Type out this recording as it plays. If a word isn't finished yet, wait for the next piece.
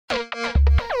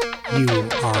You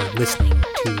are listening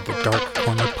to the Dark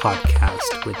Corner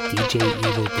Podcast with DJ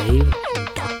Evil Dave and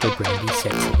Dr. Brandy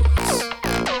Sexy Voice.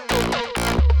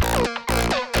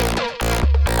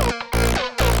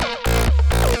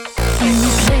 When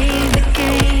you play the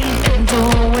game and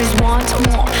always want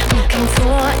more, looking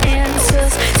for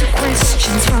answers to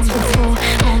questions from before,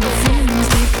 all the feelings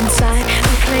deep inside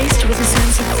replaced with a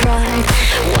sense of pride,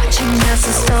 watching as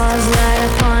the stars light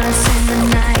upon us in the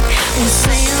night. We'll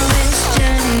sail this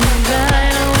journey and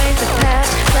ride away the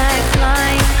past, like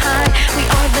flying high. We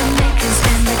are the makers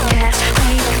and the cast.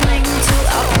 We cling to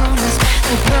our promise,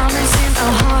 the promise in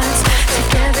our hearts.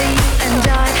 Together you and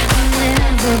I will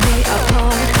never be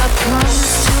apart. Our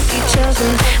promise to each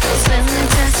other will stand the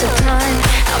test of time.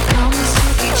 Our promise to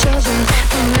each other,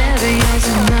 forever yours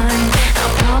and mine.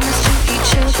 Our promise to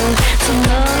each other, to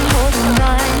love, hold and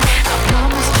line. Our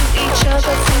promise to each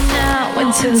other from now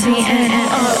until the end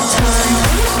of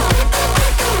time.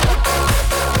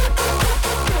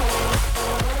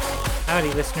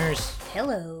 Howdy, listeners.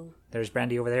 Hello. There's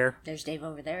Brandy over there. There's Dave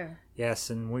over there. Yes,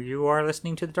 and you are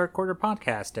listening to the Dark Corner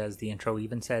Podcast, as the intro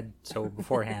even said so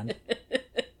beforehand.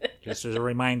 Just as a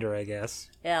reminder, I guess.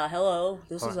 Yeah, hello.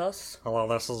 This is us. Hello,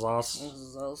 this is us. This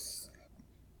is us.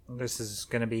 This is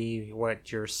going to be,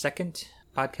 what, your second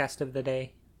podcast of the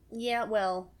day? Yeah,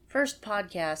 well, first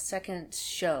podcast, second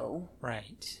show.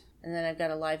 Right. And then I've got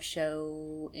a live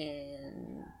show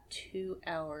in 2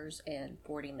 hours and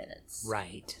 40 minutes.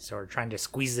 Right. So we're trying to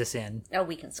squeeze this in. Oh,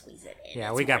 we can squeeze it in. Yeah,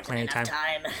 It's we got more plenty than of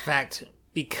time. enough In fact,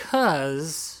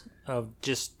 because of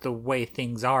just the way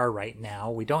things are right now,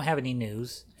 we don't have any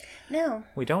news. No.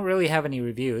 We don't really have any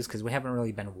reviews because we haven't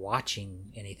really been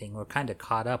watching anything. We're kind of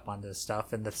caught up on this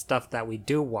stuff, and the stuff that we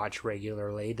do watch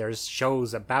regularly, there's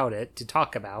shows about it to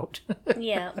talk about.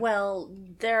 Yeah, well,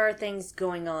 there are things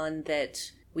going on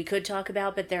that we could talk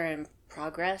about, but they're in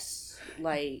progress,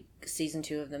 like season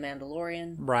 2 of The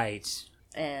Mandalorian. Right.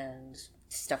 And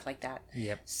stuff like that.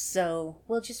 Yep. So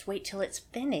we'll just wait till it's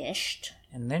finished.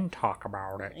 And then talk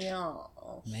about it. Yeah.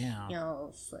 Yeah. Yeah.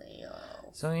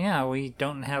 So yeah, we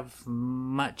don't have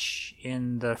much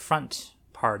in the front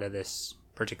part of this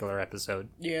particular episode.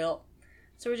 Yeah.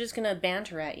 So we're just gonna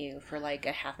banter at you for like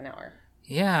a half an hour.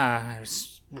 Yeah, I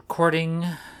was recording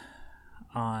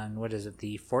on, what is it,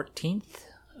 the 14th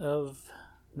of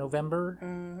November,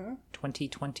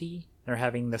 2020. They're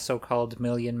having the so-called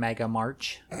Million MAGA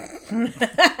March.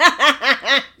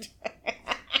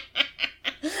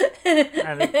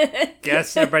 I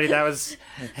guess everybody that was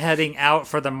heading out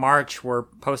for the march were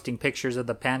posting pictures of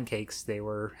the pancakes they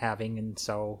were having, and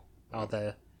so all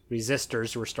the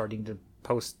resistors were starting to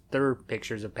post their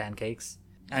pictures of pancakes.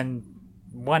 And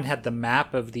one had the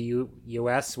map of the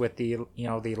U.S. with the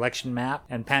the election map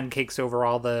and pancakes over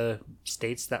all the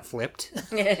states that flipped.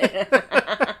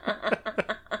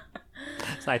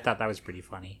 So I thought that was pretty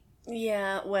funny.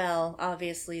 Yeah, well,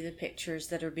 obviously the pictures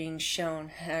that are being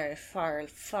shown are far,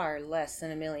 far less than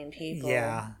 1 million people.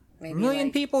 Yeah. Maybe 1 million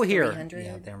like people here. 300?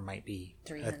 Yeah, there might be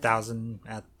 300. 1,000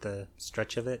 at the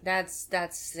stretch of it. That's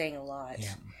saying a lot.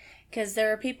 Yeah. Because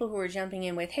there are people who are jumping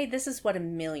in with, hey, this is what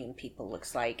 1 million people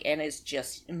looks like, and it's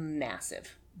just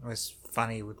massive. It was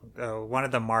funny. One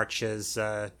of the marches,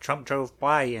 Trump drove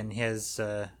by in his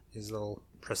little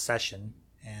procession,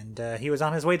 and he was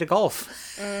on his way to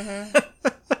golf. Mm-hmm.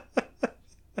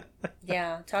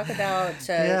 Yeah, talk about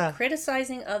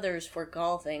criticizing others for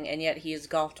golfing, and yet he has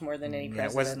golfed more than any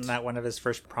president. Wasn't that one of his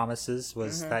first promises,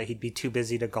 was that he'd be too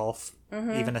busy to golf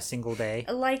even a single day?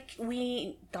 Like,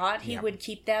 we thought he would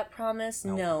keep that promise.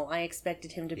 Nope. No, I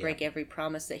expected him to break every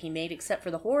promise that he made, except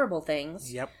for the horrible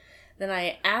things. Yep. Then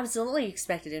I absolutely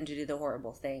expected him to do the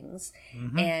horrible things.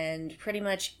 Mm-hmm. And pretty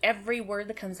much every word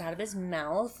that comes out of his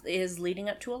mouth is leading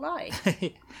up to a lie.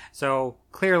 So,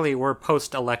 clearly we're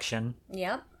post-election.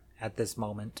 Yep. At this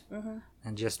moment,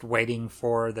 and just waiting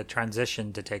for the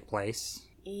transition to take place.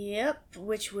 Yep,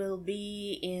 which will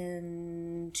be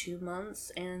in 2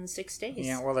 months and 6 days.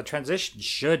 Yeah, well, the transition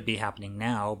should be happening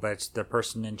now, but the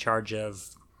person in charge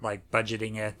of like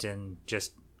budgeting it and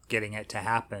just getting it to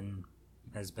happen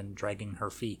has been dragging her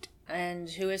feet.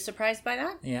 And who is surprised by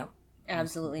that? Yeah,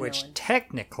 Absolutely which no one.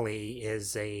 technically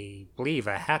is I believe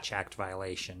a Hatch Act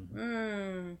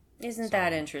violation. Isn't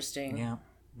that interesting? Yeah,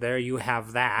 there you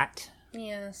have that.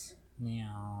 Yes.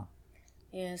 Yeah.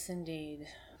 Yes, indeed.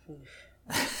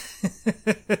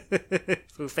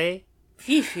 Foofy?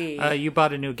 Fifi. You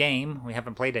bought a new game. We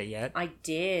haven't played it yet. I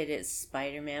did. It's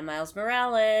Spider-Man Miles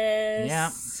Morales. Yeah.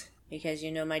 Because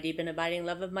you know my deep and abiding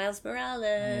love of Miles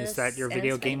Morales. Is that your and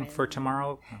video game Spider-Man. for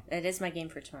tomorrow? It is my game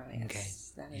for tomorrow, yes. Okay.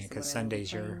 That Yeah, is because what I will be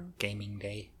Sunday's your playing. gaming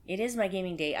day. It is my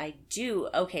gaming day. I do.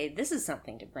 Okay, this is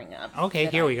something to bring up. Okay,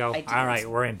 that here we go. I do All right,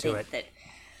 we're into think it.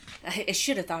 That I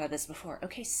should have thought of this before.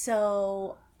 Okay,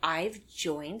 so I've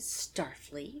joined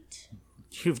Starfleet.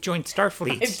 You've joined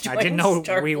Starfleet. I've I didn't know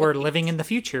joined we were Starfleet. living in the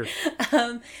future.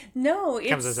 No,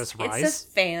 Comes as a surprise? It's a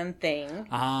fan thing.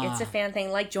 Ah. It's a fan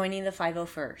thing, like joining the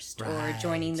 501st or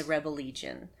joining the Rebel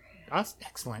Legion. That's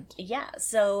excellent. Yeah,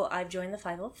 so I've joined the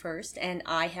 501st, and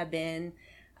I have been.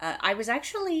 I was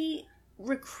actually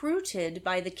recruited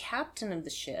by the captain of the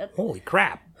ship, Holy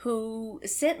crap. who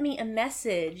sent me a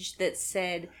message that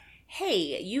said,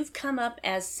 "Hey, you've come up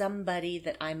as somebody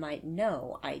that I might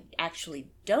know. I actually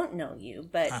don't know you,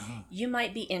 but you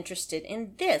might be interested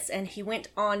in this." And he went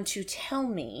on to tell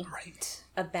me Right.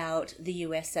 about the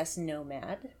USS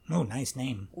Nomad, Oh, nice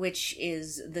name. which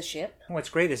is the ship. What's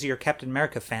great is you're a Captain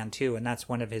America fan, too, and that's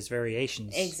one of his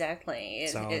variations. Exactly.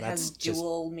 So It that's has just-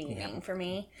 dual meaning for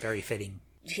me. Very fitting.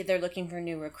 They're looking for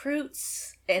new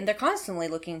recruits, and they're constantly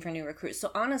looking for new recruits.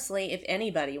 So honestly, if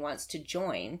anybody wants to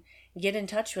join, get in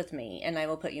touch with me, and I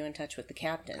will put you in touch with the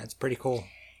captain. That's pretty cool.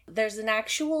 There's an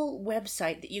actual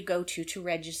website that you go to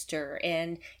register,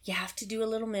 and you have to do a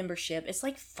little membership. It's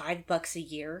like $5 a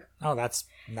year. Oh, that's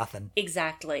nothing.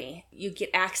 Exactly. You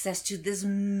get access to this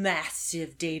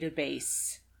massive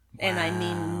database. And I Wow.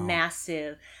 mean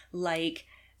massive, like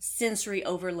sensory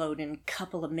overload in a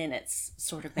couple of minutes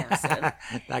sort of massive.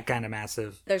 That kind of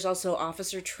massive. There's also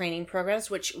officer training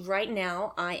programs, which right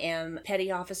now I am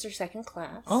petty officer second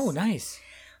class. Oh, nice.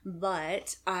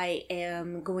 But I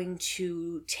am going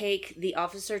to take the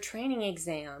officer training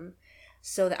exam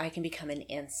so that I can become an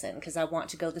ensign, because I want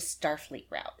to go the Starfleet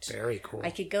route. Very cool. I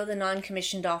could go the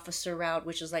non-commissioned officer route,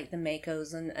 which is like the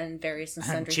MACOs and various and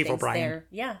sundry Chief things O'Brien. there.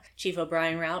 Yeah, Chief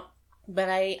O'Brien route. But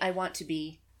I want to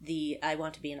be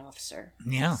an officer.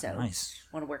 Yeah, So, nice.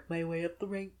 I want to work my way up the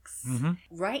ranks. Mhm.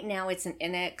 Right now it's an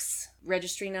NX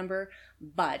registry number,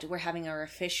 but we're having our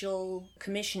official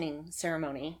commissioning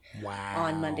ceremony Wow.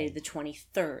 on Monday the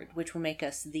 23rd, which will make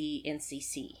us the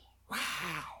NCC.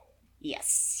 Wow.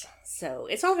 Yes. So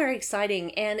it's all very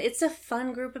exciting, and it's a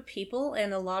fun group of people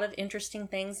and a lot of interesting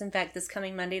things. In fact, this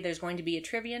coming Monday, there's going to be a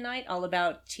trivia night all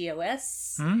about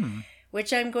TOS,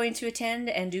 which I'm going to attend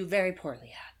and do very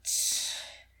poorly at.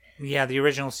 Yeah, the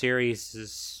original series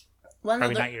is Well, no,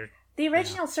 probably not your... the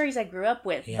original series I grew up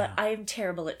with, Yeah. but I'm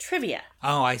terrible at trivia.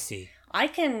 Oh, I see. I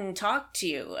can talk to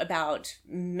you about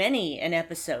many an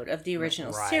episode of the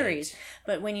original Right. series,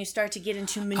 but when you start to get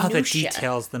into minutia, Oh, the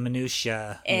details, the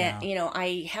minutia. and yeah.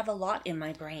 I have a lot in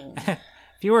my brain. If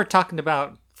you were talking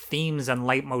about themes and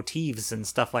leitmotifs and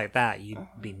stuff like that, you'd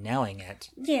be nailing it.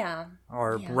 Yeah,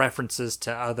 Or Yeah. references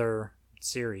to other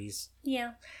series.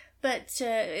 yeah, but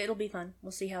it'll be fun.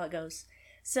 We'll see how it goes.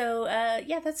 So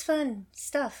yeah, that's fun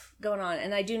stuff going on,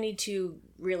 and I do need to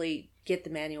really get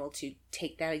the manual to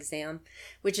take that exam,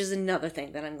 which is another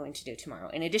thing that I'm going to do tomorrow.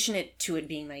 In addition to it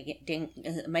being my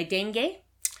Dame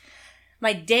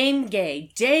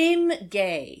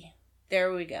Gay.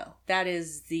 There we go. That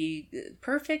is the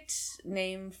perfect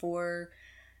name for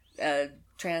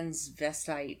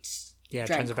transvestite. Yeah,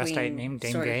 drag transvestite queen, name,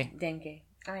 Dame sort of- Gay. Dame Gay.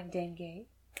 I'm Dame Gay.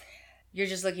 You're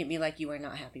just looking at me like you are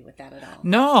not happy with that at all.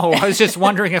 No, I was just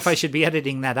wondering if I should be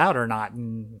editing that out or not,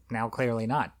 and now clearly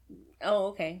not. Oh,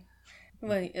 okay.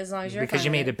 Well, as long as you're Because fine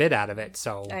you with made it. a bit out of it,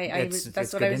 so That's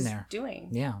it's what good I was in there. doing.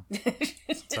 Yeah.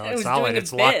 So I it's was solid. doing a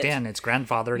It's locked bit. in. It's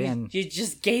grandfathered in. You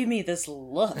just gave me this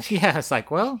look. Yeah, it's like,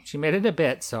 well, she made it a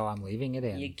bit, so I'm leaving it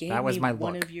in. You gave That was me my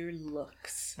one look. of your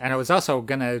looks. And I was also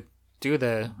going to do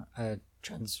the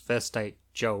transvestite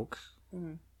joke,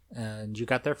 and you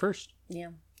got there first. Yeah.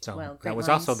 So Well, that great was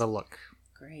minds. also the look.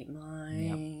 Great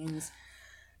minds.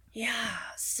 Yeah.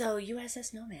 So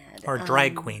USS Nomad. Or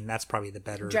drag queen. That's probably the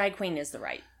better. Drag queen is the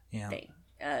right Yeah. thing.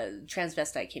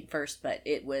 Transvestite came first, but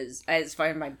it was, as far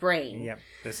as my brain. Yep.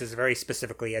 This is very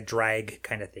specifically a drag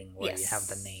kind of thing where you Yes. have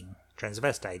the name.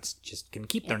 Transvestites just can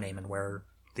keep their name and wear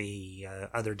the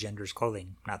other gender's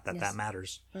clothing. Not that that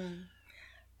matters.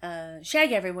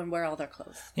 Shag everyone, wear all their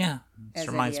clothes. Yeah. As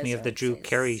This reminds me of the Eddie Drew says.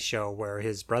 Carey show where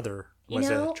his brother was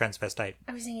You know- a transvestite.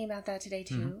 I was thinking about that today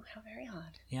too. Mm-hmm. How very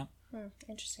odd. Yeah.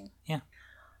 Interesting. Yeah.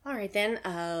 All right then.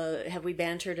 Have we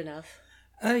bantered enough?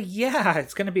 Yeah,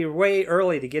 it's going to be way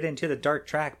early to get into the dark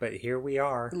track, but here we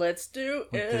are. Let's do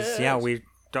it. Yeah, we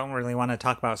don't really want to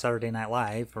talk about Saturday Night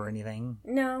Live or anything.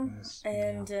 No,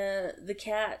 and the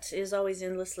cat is always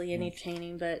endlessly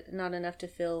entertaining, but not enough to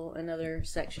fill another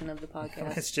section of the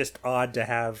podcast. It's just odd to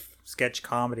have sketch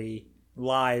comedy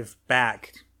live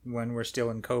back when we're still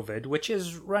in COVID, which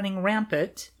is running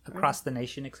rampant across the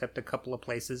nation, except a couple of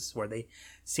places where they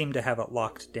seem to have it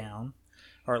locked down,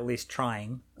 or at least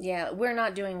trying. Yeah, we're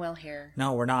not doing well here.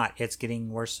 No, we're not. It's getting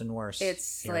worse and worse.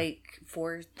 It's like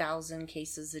 4,000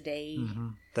 cases a day. Mm-hmm.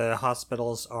 The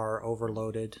hospitals are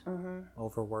overloaded,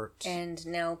 overworked. And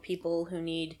now people who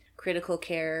need critical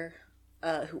care,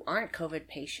 who aren't COVID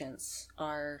patients,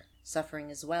 are suffering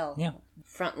as well. Yeah.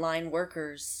 Frontline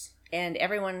workers and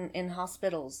everyone in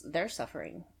hospitals, they're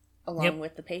suffering along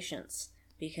with the patients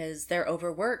because they're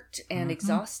overworked and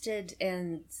exhausted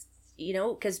and,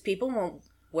 because people won't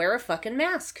wear a fucking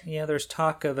mask. Yeah, there's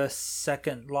talk of a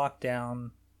second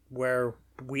lockdown where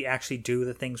we actually do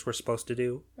the things we're supposed to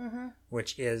do,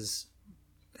 which is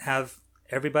have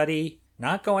everybody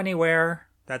not go anywhere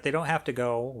that they don't have to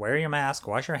go, wear your mask,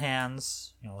 wash your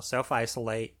hands,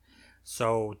 self-isolate,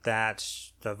 so that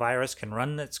the virus can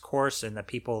run its course in the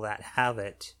people that have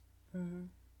it,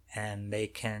 and they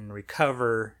can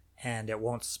recover, and it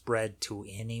won't spread to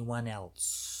anyone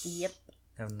else. Yep.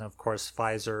 And of course,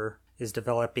 Pfizer is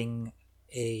developing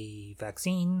a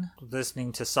vaccine.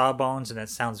 Listening to Sawbones, and it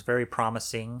sounds very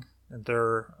promising.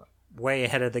 They're way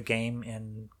ahead of the game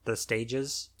in the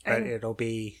stages, but it'll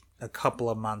be a couple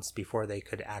of months before they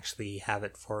could actually have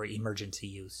it for emergency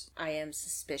use. I am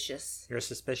suspicious. You're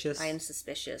suspicious? I am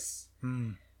suspicious.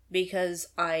 Because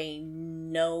I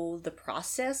know the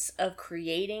process of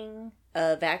creating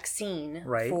a vaccine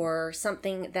for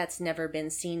something that's never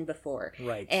been seen before.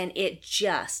 Right. And it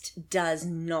just does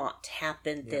not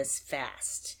happen this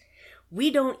fast.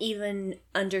 We don't even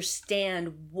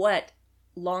understand what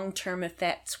long-term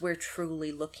effects we're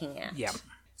truly looking at. Yeah.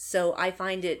 So I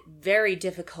find it very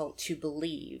difficult to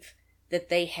believe that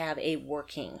they have a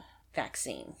working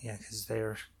vaccine. Yeah, because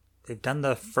they've done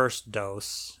the first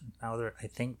dose. Now I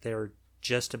think they're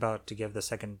just about to give the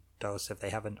second dose if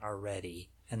they haven't already.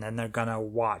 And then they're going to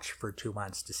watch for 2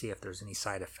 months to see if there's any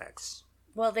side effects.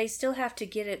 Well, they still have to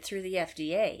get it through the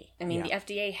FDA. I mean, the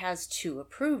FDA has to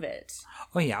approve it.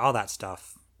 Oh, yeah, all that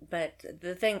stuff. But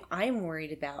the thing I'm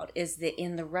worried about is that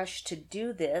in the rush to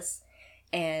do this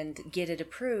and get it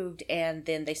approved, and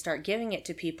then they start giving it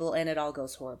to people, and it all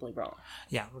goes horribly wrong.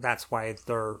 Yeah, that's why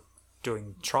they're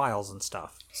doing trials and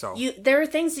stuff. So there are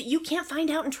things that you can't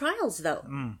find out in trials,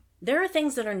 though. There are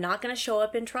things that are not going to show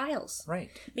up in trials. Right.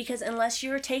 Because unless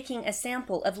you're taking a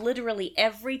sample of literally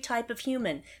every type of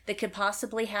human that could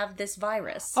possibly have this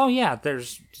virus. Oh, yeah,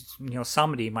 there's,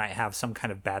 somebody might have some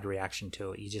kind of bad reaction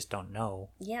to it. You just don't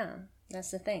know. Yeah, that's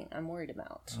the thing I'm worried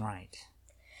about. Right.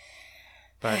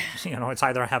 But, it's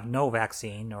either have no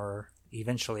vaccine or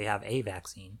eventually have a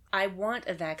vaccine. I want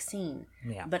a vaccine,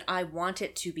 but I want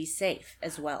it to be safe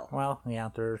as well. Well, yeah,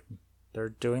 they're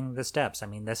doing the steps. I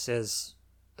mean, this is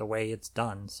the way it's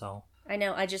done, so. I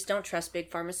know, I just don't trust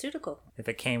big pharmaceutical. If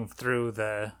it came through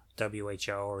the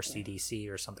WHO or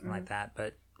CDC or something like that,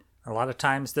 but a lot of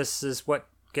times this is what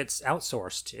gets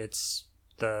outsourced. It's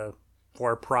the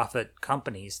for-profit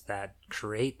companies that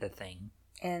create the thing.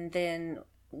 And then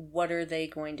what are they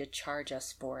going to charge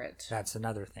us for it? That's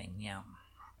another thing, yeah.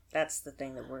 That's the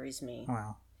thing that worries me.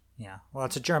 Well, yeah. Well,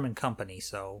 it's a German company,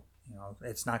 so,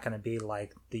 it's not going to be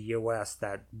like the U.S.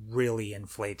 that really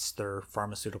inflates their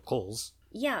pharmaceuticals.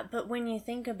 Yeah, but when you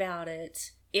think about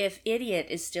it, if Idiot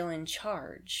is still in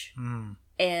charge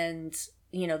and,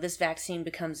 this vaccine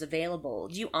becomes available,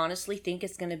 do you honestly think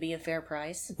it's going to be a fair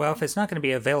price? Well, if it's not going to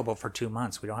be available for 2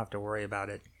 months, we don't have to worry about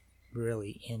it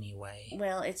really anyway.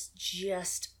 Well, it's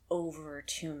just over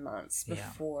 2 months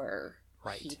before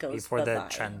he goes before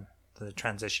bye-bye. The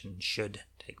transition should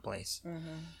take place,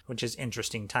 which is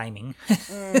interesting timing.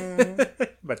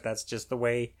 But that's just the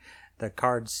way the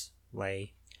cards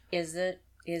lay. Is it?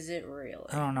 Is it really?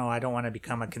 I don't know. I don't want to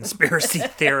become a conspiracy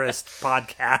theorist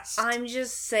podcast. I'm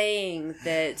just saying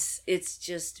that it's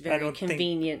just very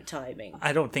convenient timing.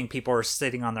 I don't think people are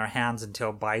sitting on their hands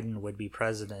until Biden would be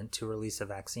president to release a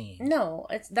vaccine. No,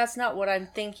 that's not what I'm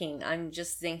thinking. I'm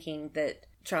just thinking that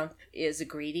Trump is a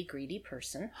greedy, greedy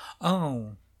person.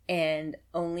 Oh. And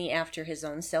only after his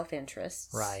own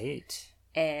self-interests. Right.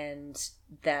 And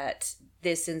that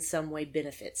this in some way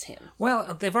benefits him.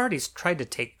 Well, they've already tried to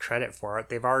take credit for it.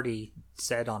 They've already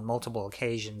said on multiple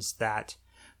occasions that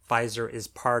Pfizer is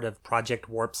part of Project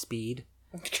Warp Speed,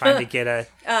 trying to get a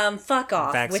fuck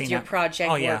off vaccine with your Project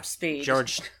Warp Speed.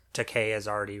 George Takei has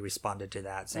already responded to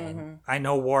that, saying, I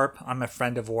know Warp, I'm a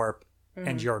friend of Warp,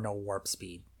 and you're no Warp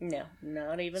Speed. No,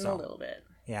 not even a little bit.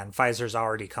 Yeah, and Pfizer's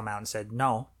already come out and said,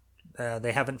 no,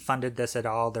 they haven't funded this at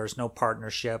all. There's no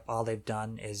partnership. All they've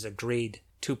done is agreed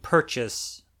to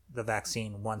purchase the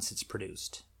vaccine once it's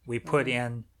produced. We put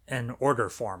in an order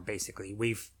form, basically.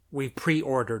 We've we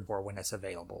pre-ordered for when it's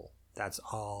available. That's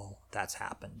all that's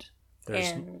happened.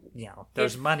 There's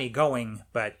there's money going,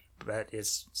 but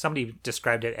it's, somebody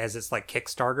described it as it's like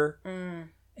Kickstarter,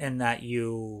 in that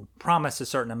you promise a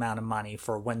certain amount of money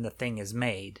for when the thing is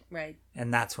made, right?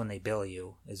 And that's when they bill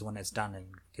you, is when it's done and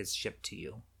gets shipped to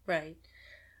you, right?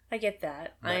 I get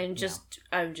that. But,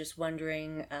 I'm just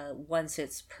wondering, once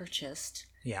it's purchased,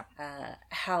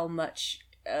 how much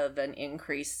of an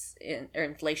increase in or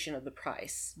inflation of the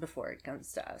price before it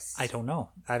comes to us. I don't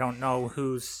know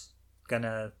who's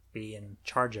gonna be in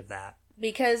charge of that,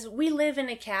 because we live in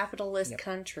a capitalist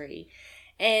country,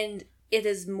 and it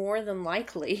is more than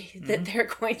likely that they're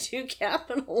going to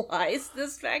capitalize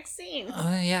this vaccine.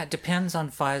 It depends on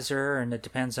Pfizer, and it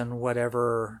depends on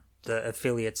whatever the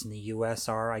affiliates in the U.S.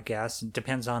 are, I guess. It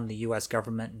depends on the U.S.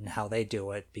 government and how they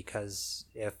do it, because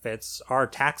if it's our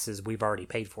taxes, we've already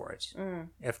paid for it.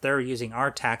 If they're using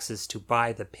our taxes to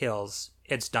buy the pills,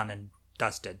 it's done and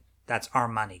dusted. That's our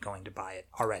money going to buy it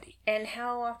already. And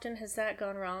how often has that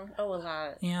gone wrong? Oh, a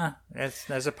lot. Yeah,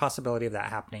 there's a possibility of that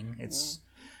happening.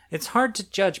 It's hard to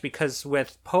judge, because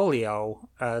with polio,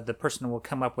 the person who will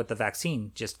come up with the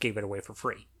vaccine just gave it away for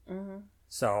free.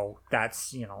 So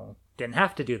that's, didn't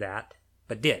have to do that,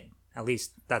 but did. At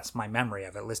least that's my memory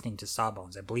of it, listening to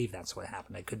Sawbones. I believe that's what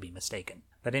happened. I could be mistaken.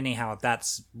 But anyhow,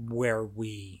 that's where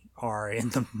we are in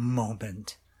the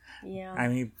moment. Yeah. I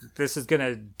mean, this is going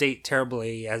to date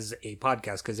terribly as a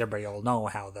podcast, because everybody will know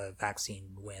how the vaccine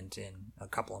went in a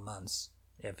couple of months,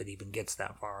 if it even gets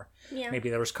that far. Yeah.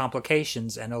 Maybe there was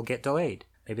complications and it'll get delayed.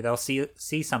 Maybe they'll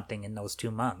see something in those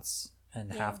 2 months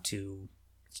and have to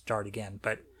start again.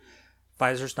 But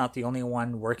Pfizer's not the only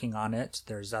one working on it.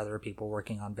 There's other people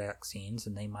working on vaccines,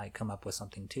 and they might come up with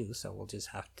something too. So we'll just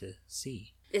have to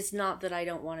see. It's not that I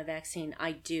don't want a vaccine.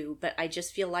 I do. But I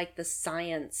just feel like the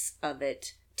science of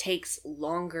it takes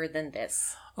longer than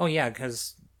this. Oh, yeah,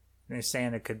 because they're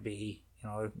saying it could be,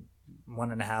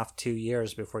 1.5, 2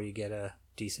 years before you get a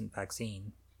decent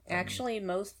vaccine. Actually,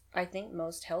 I think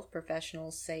most health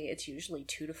professionals say it's usually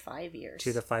 2 to 5 years.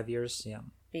 2 to 5 years, yeah.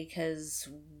 Because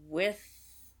with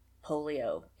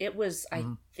polio, it was, I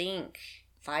think,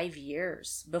 5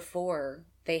 years before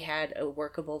they had a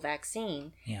workable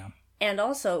vaccine. Yeah. And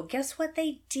also, guess what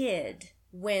they did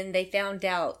when they found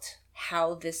out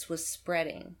how this was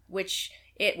spreading? Which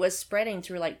it was spreading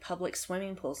through like public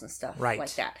swimming pools and stuff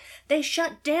like that. They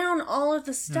shut down all of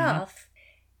the stuff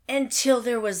until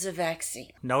there was a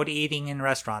vaccine. No to eating in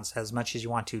restaurants as much as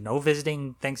you want to. No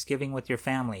visiting Thanksgiving with your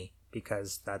family,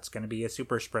 because that's going to be a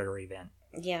super spreader event.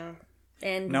 Yeah.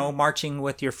 And no marching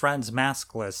with your friends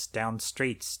maskless down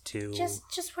streets to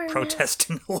just wear protest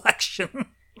an election.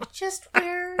 Just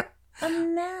wear a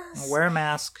mask. Wear a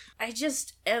mask. I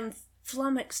just am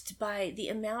flummoxed by the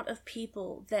amount of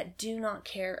people that do not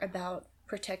care about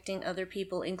protecting other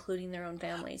people, including their own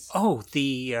families. Oh,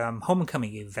 the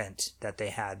homecoming event that they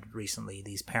had recently.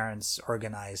 These parents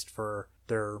organized for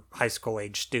their high school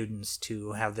age students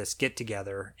to have this get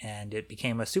together, and it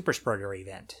became a super spreader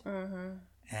event.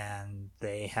 And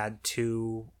they had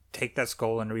to take that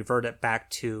goal and revert it back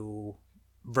to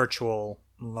virtual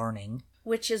learning.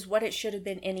 Which is what it should have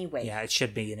been anyway. Yeah, it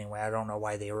should be anyway. I don't know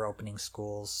why they were opening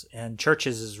schools. And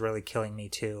churches is really killing me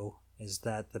too, is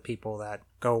that the people that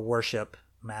go worship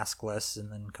maskless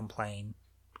and then complain,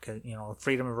 because,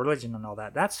 freedom of religion and all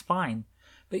that, that's fine.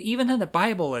 But even in the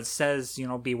Bible, it says,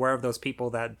 beware of those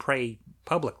people that pray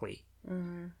publicly.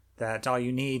 That all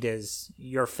you need is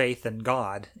your faith in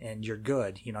God and you're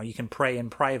good. You can pray in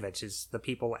private. It's the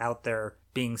people out there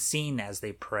being seen as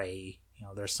they pray.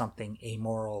 There's something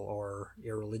amoral or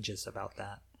irreligious about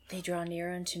that. They draw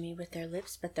near unto me with their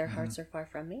lips, but their hearts are far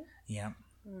from me. Yeah.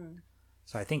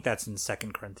 So I think that's in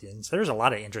 2 Corinthians. There's a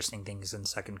lot of interesting things in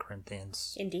 2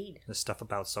 Corinthians. Indeed. The stuff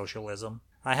about socialism.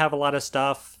 I have a lot of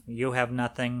stuff. You have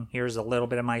nothing. Here's a little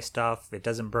bit of my stuff. It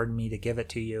doesn't burden me to give it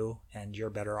to you, and you're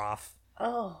better off.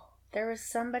 Oh, there was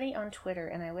somebody on Twitter,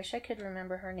 and I wish I could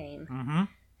remember her name,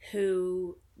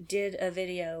 who did a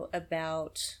video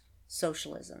about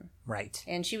socialism. Right.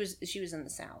 And she was in the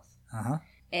South.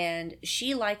 And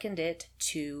she likened it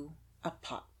to a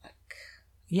potluck.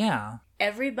 Yeah.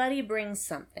 Everybody brings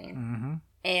something.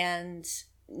 And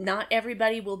not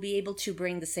everybody will be able to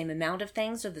bring the same amount of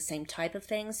things or the same type of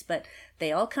things, but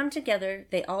they all come together,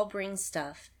 they all bring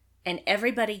stuff, and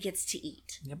everybody gets to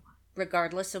eat. Yep.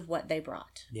 Regardless of what they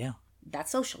brought. Yeah.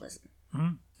 That's socialism.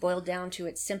 Boiled down to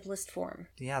its simplest form.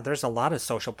 Yeah, there's a lot of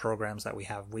social programs that we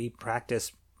have. We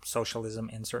practice socialism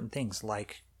in certain things,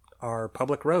 like our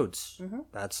public roads.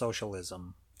 That's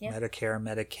socialism. Medicare,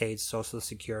 Medicaid, Social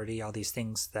Security, all these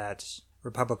things that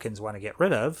Republicans want to get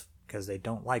rid of, because they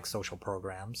don't like social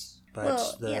programs. But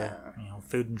Well, the yeah.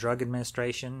 Food and Drug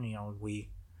Administration,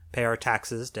 we pay our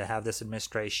taxes to have this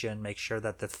administration make sure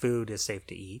that the food is safe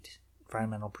to eat.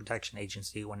 Environmental Protection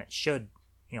Agency, when it should,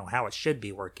 how it should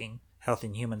be working. Health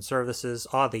and Human Services,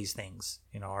 all these things.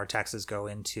 Our taxes go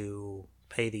into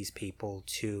pay these people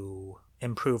to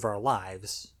improve our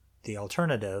lives. The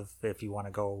alternative, if you want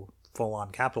to go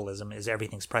full-on capitalism, is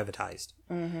everything's privatized.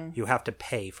 Mm-hmm. You have to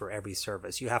pay for every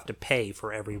service. You have to pay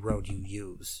for every road you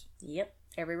use. Yep.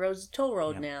 Every road's a toll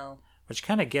road now. Which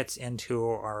kind of gets into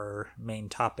our main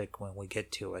topic when we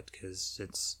get to it, because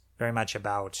it's very much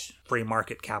about free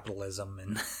market capitalism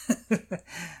and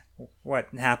what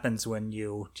happens when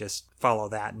you just follow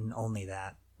that and only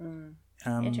that.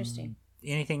 Interesting.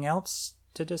 Anything else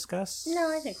to discuss?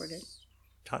 No, I think we're good.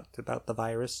 Talked about the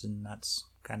virus, and that's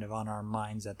kind of on our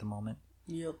minds at the moment.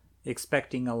 Yep.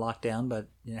 Expecting a lockdown, but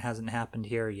it hasn't happened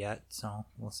here yet, so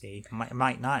we'll see.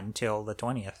 Might not until the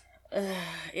 20th.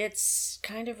 It's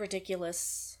kind of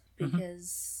ridiculous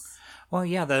because... Well,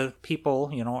 yeah, the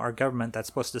people, our government that's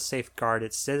supposed to safeguard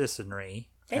its citizenry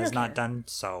has not done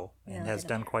so, and has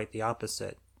done quite the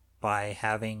opposite by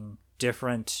having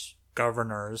different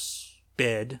governors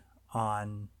bid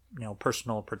on,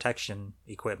 personal protection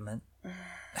equipment,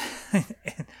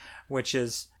 which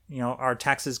is, our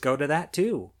taxes go to that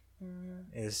too,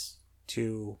 is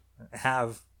to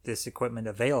have this equipment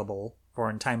available for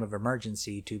in time of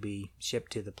emergency to be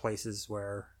shipped to the places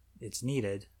where it's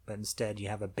needed. But instead you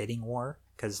have a bidding war,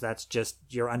 because that's just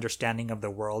your understanding of the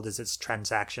world is it's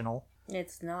transactional.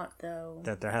 It's not, though.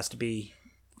 That there has to be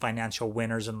financial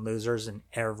winners and losers in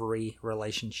every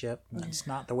relationship. That's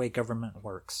not the way government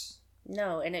works.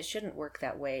 No, and it shouldn't work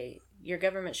that way. Your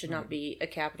government should not be a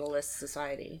capitalist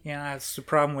society. Yeah, it's the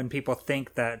problem when people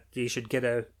think that you should get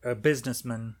a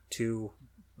businessman to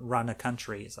run a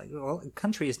country. It's like, well, a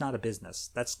country is not a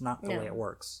business. That's not the way it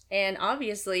works. And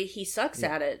obviously he sucks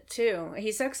at it too.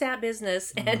 He sucks at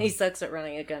business and he sucks at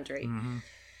running a country.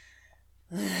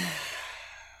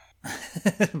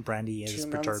 Brandy is 2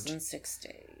 perturbed. months and 6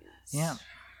 days. Yeah.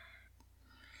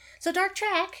 So Dark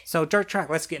Track.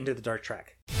 Let's get into the dark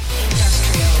track.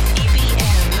 Industrial,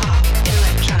 EBM, pop,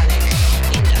 electronic,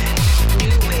 indie,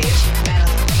 new wave,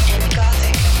 metal, and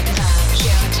gothic, lounge,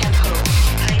 down tempo,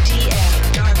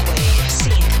 IDM, dark wave,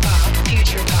 synth pop,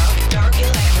 future pop, dark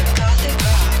electro, gothic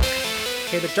rock.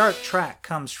 Okay, the dark track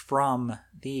comes from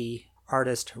the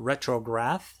artist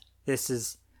Retrograph. This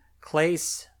is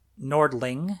Claes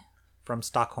Nordling from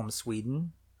Stockholm,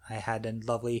 Sweden. I had a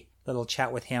lovely little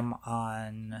chat with him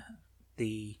on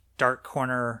the Dark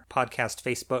Corner podcast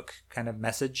Facebook kind of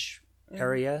message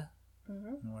area.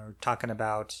 Mm-hmm. We're talking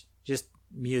about just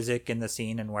music in the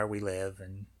scene and where we live,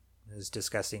 and is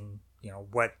discussing,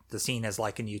 what the scene is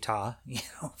like in Utah,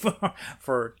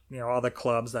 for all the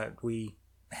clubs that we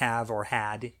have or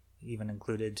had, even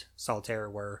included Saltaire,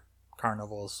 where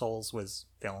Carnival of Souls was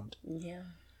filmed. Yeah.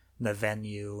 The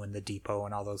Venue and the Depot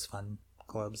and all those fun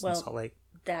clubs in Salt Lake.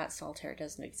 That Saltaire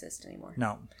doesn't exist anymore.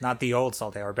 No, not the old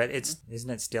Saltaire, but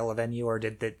isn't it still a venue, or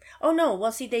did that? Oh no!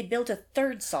 Well, see, they built a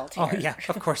third Saltaire. Oh yeah,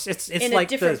 of course. It's in like a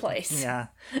different place. Yeah,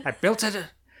 I built it a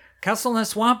castle in a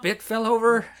swamp. It fell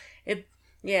over. It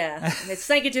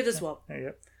sank into the swamp.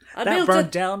 Yep. I That built burned a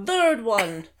down. third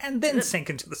one, And then sank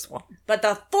into the swamp. but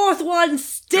the fourth one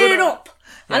stayed up,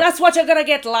 and that's what you're gonna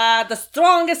get, lad. The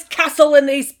strongest castle in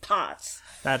these parts.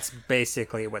 That's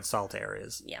basically what Saltaire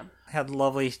is. Yeah. Had a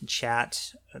lovely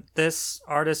chat. This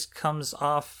artist comes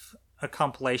off a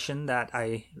compilation that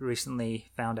I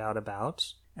recently found out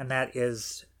about, and that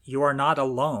is You Are Not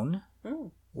Alone,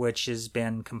 which has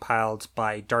been compiled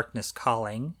by Darkness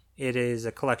Calling. It is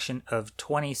a collection of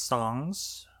 20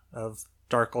 songs of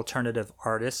dark alternative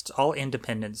artists, all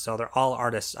independent, so they're all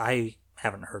artists I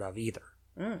haven't heard of either.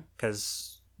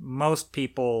 Because most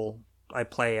people I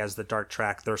play as the dark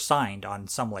track, they're signed on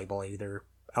some label, either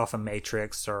Alpha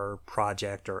Matrix or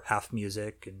Project or AF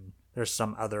Music, and there's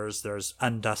some others. There's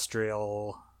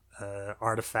Industrial,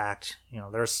 Artifact.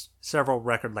 There's several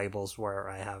record labels where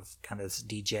I have kind of this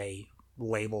DJ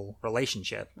label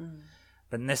relationship.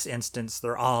 But in this instance,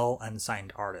 they're all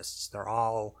unsigned artists. They're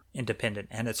all independent,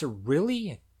 and it's a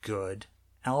really good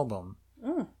album.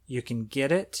 You can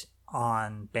get it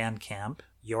on Bandcamp.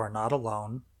 You're Not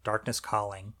Alone. Darkness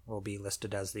Calling will be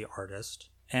listed as the artist.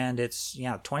 And it's,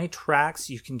 20 tracks.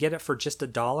 You can get it for just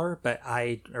 $1, but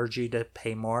I urge you to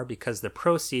pay more because the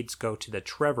proceeds go to the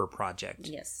Trevor Project.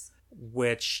 Yes.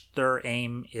 Which their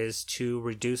aim is to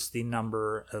reduce the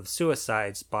number of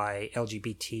suicides by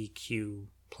LGBTQ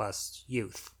plus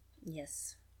youth.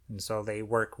 Yes. And so they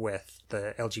work with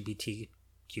the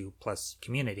LGBTQ plus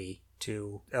community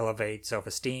to elevate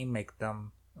self-esteem, make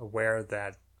them aware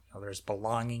that there's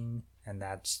belonging and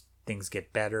that things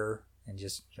get better and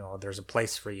just, there's a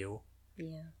place for you.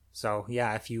 Yeah. So,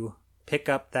 yeah, if you pick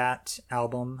up that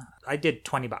album, I did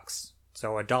 $20.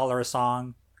 So $1 a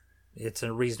song. It's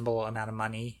a reasonable amount of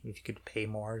money. If you could pay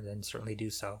more, then certainly do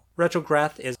so.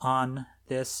 Retrograth is on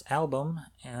this album,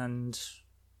 and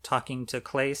talking to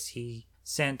Clace, he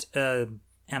sent an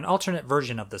alternate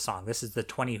version of the song. This is the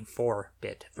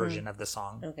 24-bit version of the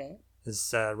song. Okay.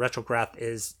 This Retrograth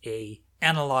is a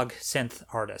analog synth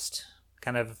artist,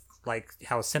 kind of like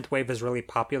how synthwave is really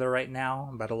popular right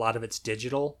now, but a lot of it's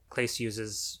digital. Clace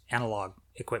uses analog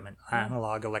equipment,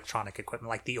 analog electronic equipment,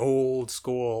 like the old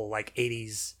school, like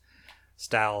 80s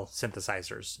style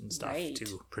synthesizers and stuff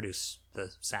to produce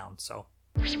the sound. So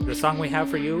the song we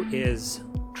have for you is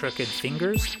Crooked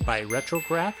Fingers by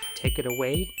Retrograth. Take it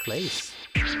away, Clace.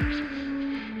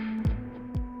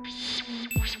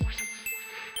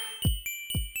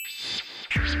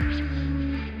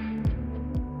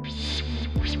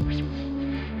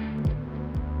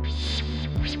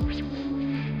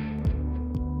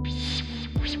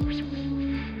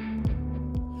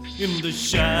 In the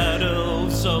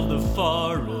shadows of the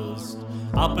forest,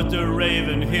 up at the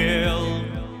Raven Hill,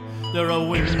 there are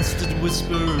winds that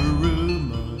whisper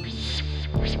rumors,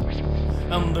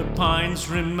 and the pines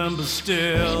remember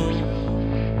still.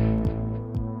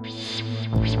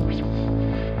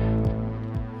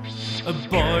 A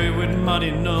boy with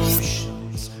muddy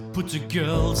notions put the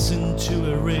girls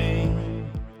into a ring.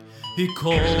 He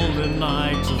called the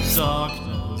night of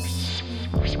darkness,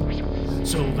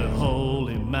 so the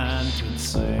holy man could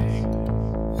sing.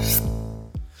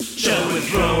 Shall we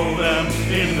throw them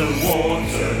in the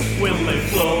water? Will they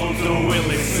float or will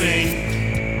they sink?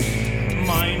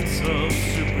 Minds of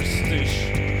superstition,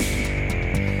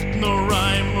 no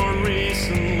rhyme or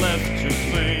reason left to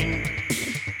think.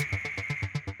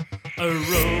 A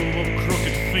row of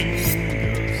crooked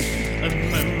fingers, a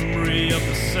memory of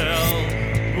the cell,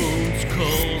 wounds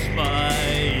caused by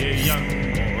a young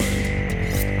boy,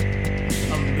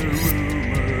 and the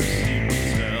rumors he would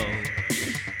tell.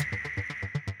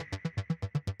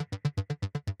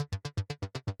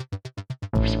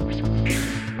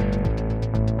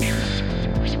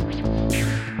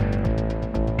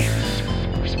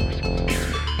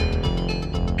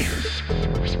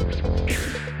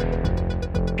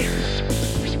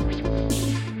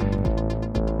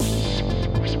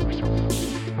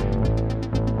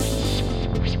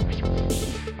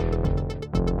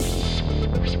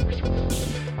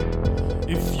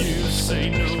 If you say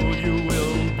no, you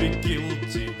will be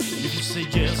guilty. If you say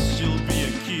yes, you'll be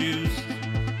accused.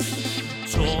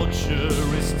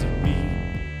 Torture is to me.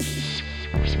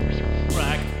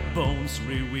 Cracked bones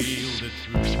reveal the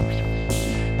truth.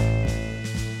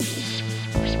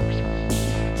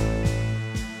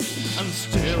 And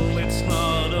still it's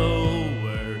not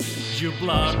over. Your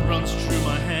blood runs through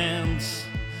my hands,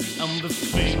 and the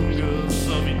fingers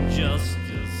of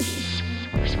injustice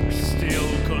still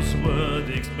cause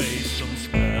verdicts based on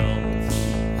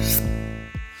spells.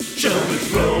 Shall we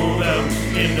throw them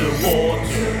in the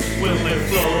water? Will they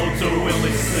float or will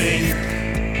they sink?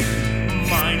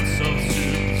 Minds of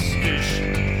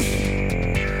superstition,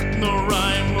 no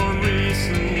rhyme or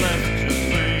reason left to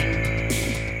think.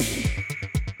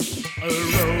 A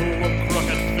row of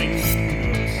crooked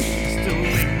fingers still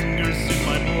lingers in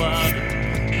my blood,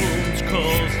 wounds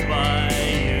caused by a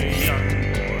young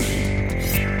boy,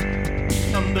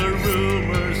 and the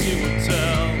rumors he would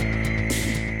tell.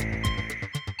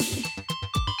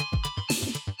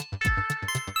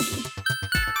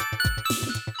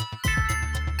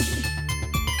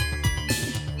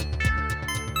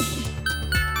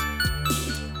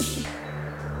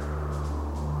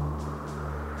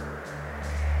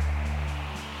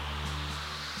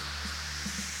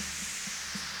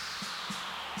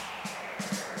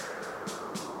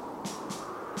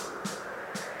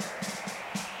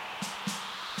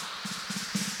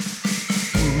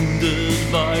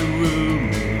 Wounded by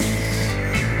rumors,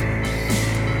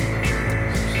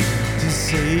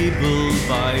 disabled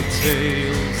by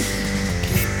tales,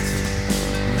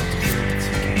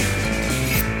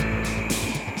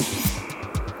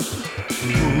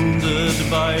 wounded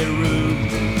by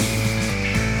rumors,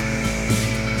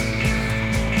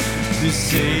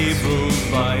 disabled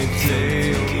by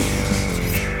tales.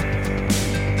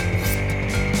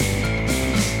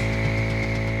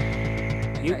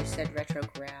 I said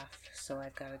retrograph, so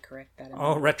I've got to correct that.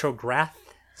 Oh, Retrograth?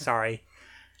 Sorry.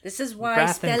 This is why Graph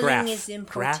and spelling graph. is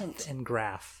important. Graph and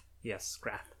graph. Yes,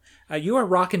 graph. You were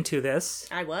rocking to this.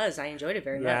 I enjoyed it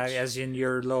very Yeah, much. as in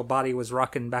your little body was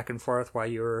rocking back and forth while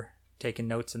you were taking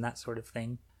notes and that sort of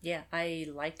thing. Yeah, I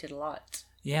liked it a lot.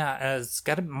 Yeah, it's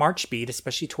got a march beat,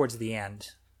 especially towards the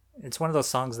end. It's one of those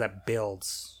songs that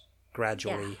builds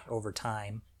gradually over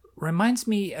time. Reminds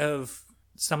me of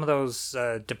some of those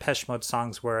Depeche Mode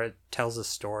songs where it tells a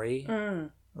story.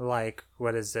 Like,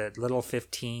 what is it, Little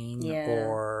 15?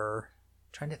 Or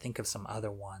trying to think of some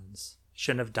other ones.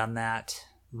 Shouldn't Have Done That.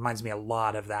 Reminds me a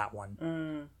lot of that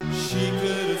one. She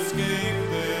could escape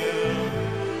there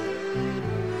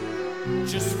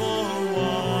just for a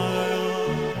while.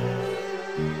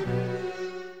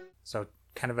 So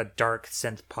kind of a dark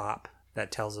synth pop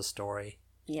that tells a story.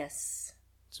 Yes.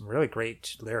 Some really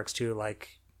great lyrics too,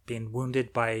 like being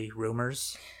wounded by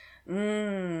rumors.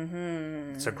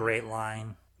 It's a great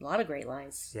line. A lot of great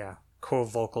lines. Yeah. Cool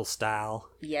vocal style.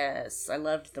 Yes, I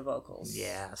loved the vocals.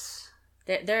 Yes.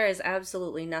 There is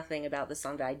absolutely nothing about this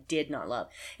song that I did not love.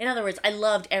 In other words, I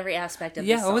loved every aspect of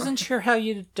this song. Yeah, I wasn't sure how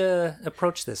you'd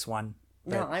approach this one.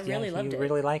 No, I really loved it. You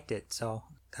really liked it, so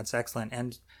that's excellent.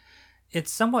 And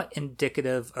it's somewhat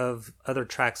indicative of other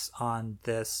tracks on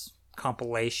this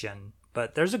compilation,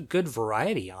 but there's a good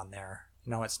variety on there.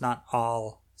 You know, it's not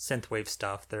all synthwave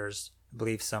stuff. There's, I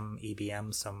believe, some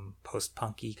EBM, some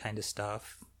post-punky kind of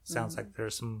stuff. Sounds like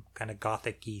there's some kind of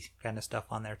gothic-y kind of stuff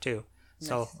on there too.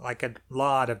 So, like a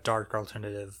lot of dark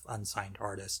alternative unsigned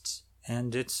artists.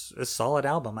 And it's a solid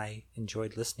album. I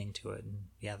enjoyed listening to it. And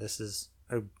yeah, this is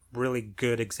a really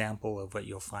good example of what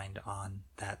you'll find on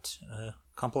that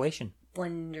compilation.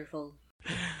 Wonderful.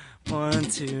 1,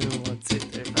 2, 1, 2,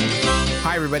 3, 4.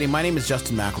 Hi, everybody. My name is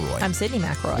Justin McElroy. I'm Sydney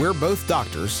McElroy. We're both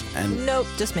doctors, and Nope,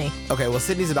 just me. okay, well,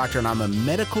 Sydney's a doctor, and I'm a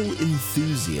medical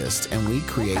enthusiast, and we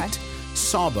create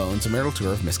Sawbones, a marital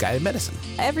tour of misguided medicine.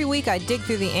 Every week I dig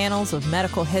through the annals of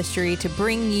medical history to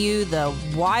bring you the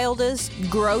wildest,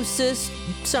 grossest,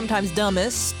 sometimes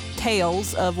dumbest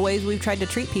tales of ways we've tried to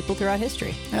treat people throughout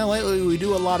history. Now, lately we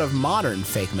do a lot of modern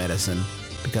fake medicine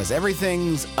because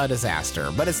everything's a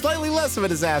disaster, but it's slightly less of a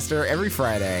disaster every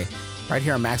Friday, right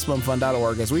here on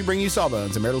MaximumFun.org, as we bring you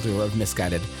Sawbones, a marital tour of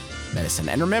misguided medicine.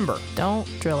 And remember, Don't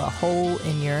drill a hole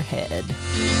in your head.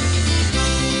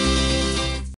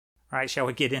 All right, shall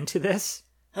we get into this?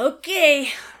 Okay.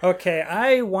 Okay,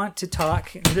 I want to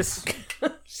talk this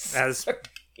as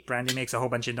Brandy makes a whole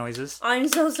bunch of noises. I'm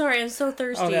so sorry. I'm so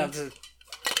thirsty. Oh, yeah.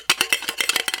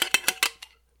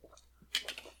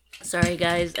 Sorry,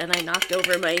 guys. And I knocked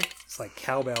over my It's like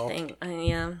cowbell. thing.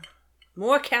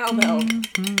 More cowbell.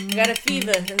 I got a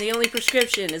fever, and the only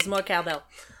prescription is more cowbell.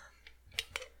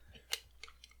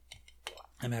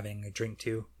 I'm having a drink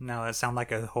too. Now that sounds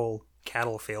like a whole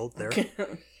cattle field there.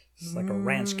 It's like a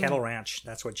ranch, cattle ranch.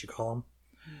 That's what you call them.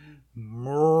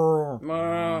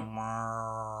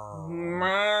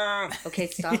 Okay,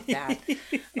 stop that.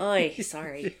 Oy,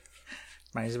 sorry.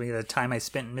 Reminds me of the time I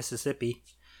spent in Mississippi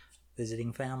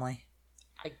visiting family.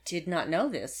 I did not know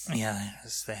this. Yeah,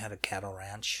 they had a cattle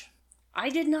ranch. I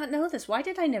did not know this. Why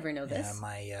did I never know this?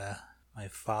 Yeah, my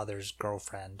father's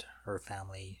girlfriend, her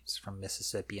family is from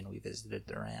Mississippi, and we visited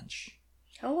the ranch.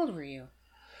 How old were you?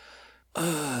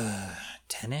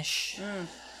 10-ish.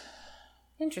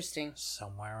 Interesting.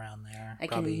 Somewhere around there. I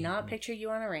cannot picture you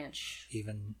on a ranch.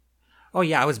 Even. Oh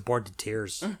yeah, I was bored to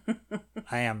tears.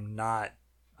 I'm not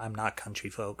country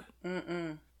folk.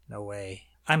 No way.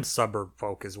 I'm suburb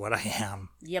folk is what I am.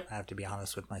 Yep. I have to be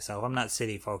honest with myself. I'm not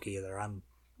city folk either. I'm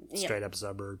straight up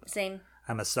suburb. Same.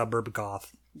 I'm a suburb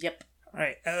goth. Yep. All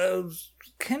right.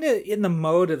 Kind of in the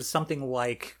mode of something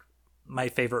like My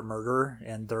Favorite Murder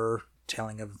and their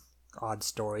telling of odd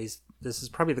stories. This is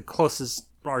probably the closest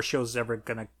our show's ever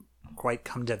gonna quite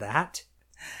come to that.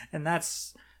 And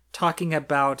that's talking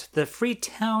about the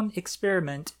Freetown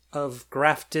experiment of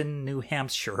Grafton, New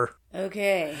Hampshire.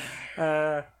 Okay.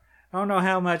 I don't know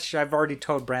how much I've already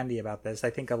told Brandy about this. I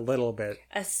think a little bit.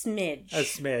 A smidge. A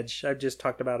smidge. I've just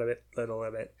talked about it a little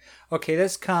bit. Okay,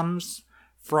 this comes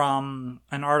from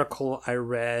an article I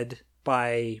read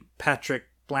by Patrick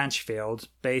Blanchfield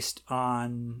based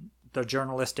on the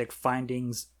journalistic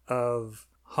findings of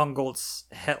Hungelt's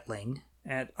Hetling,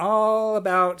 and all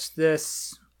about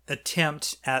this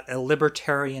attempt at a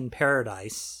libertarian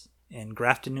paradise in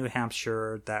Grafton, New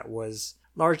Hampshire that was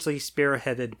largely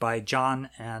spearheaded by John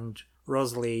and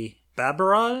Rosalie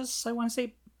Babarz, I want to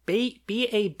say. B-A-B-I-A-R-Z.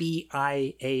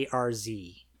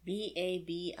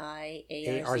 B-A-B-I-A-R-Z.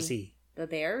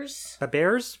 Babarz?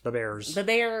 Babears? Babears.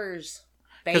 Babears.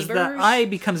 Because the I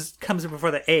comes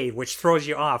before the A, which throws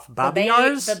you off.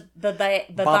 Babiars?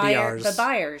 Babayars. Babayars.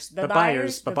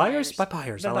 Babayars.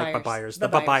 Babayars. I like Babayars. The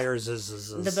Babayars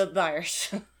is The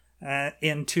Babayars.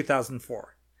 in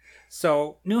 2004.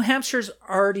 So New Hampshire's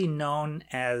already known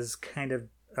as kind of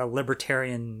a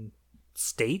libertarian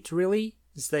state, really.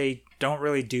 is they don't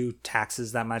really do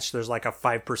taxes that much. There's like a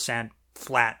 5%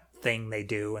 flat thing they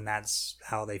do, and that's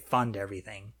how they fund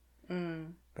everything.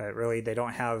 But really, they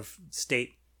don't have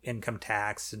state income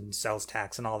tax and sales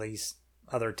tax and all these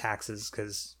other taxes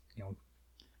because,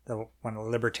 one of the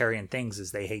libertarian things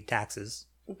is they hate taxes.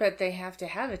 But they have to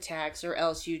have a tax, or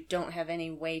else you don't have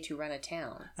any way to run a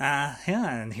town. Yeah,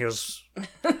 and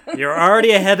you're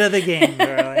already ahead of the game,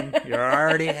 darling. You're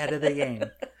already ahead of the game.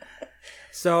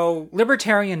 So,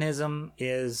 libertarianism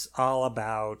is all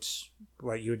about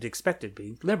what you would expect it to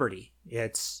be, liberty.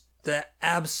 It's the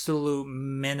absolute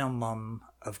minimum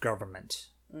of government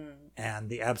and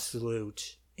the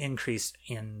absolute increase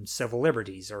in civil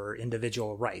liberties or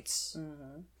individual rights.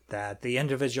 That the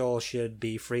individual should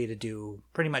be free to do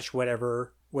pretty much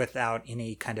whatever without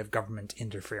any kind of government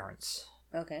interference.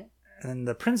 Okay. And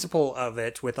the principle of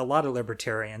it with a lot of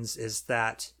libertarians is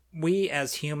that we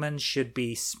as humans should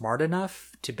be smart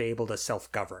enough to be able to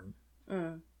self-govern.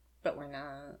 But we're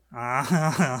not.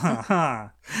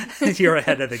 You're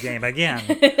ahead of the game again.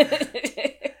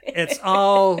 It's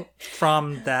all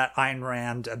from that Ayn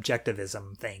Rand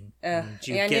objectivism thing. I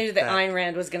knew that Ayn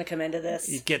Rand was going to come into this.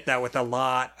 You get that with a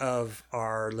lot of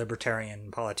our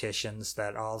libertarian politicians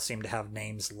that all seem to have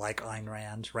names like Ayn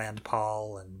Rand, Rand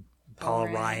Paul, and Paul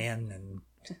Ryan, and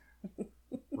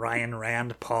Ryan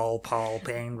Rand, Paul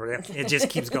Payne. It just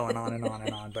keeps going on and on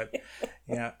and on. But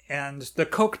yeah, and the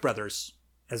Koch brothers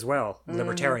as well,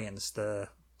 libertarians, the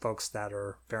folks that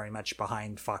are very much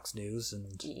behind Fox News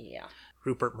and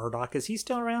Rupert Murdoch. Is he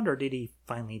still around, or did he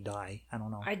finally die? I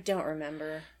don't know. I don't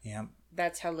remember. Yeah.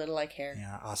 That's how little I care.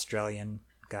 Yeah, Australian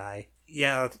guy.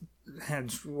 Yeah,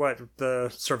 and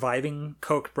the surviving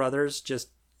Koch brothers just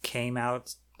came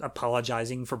out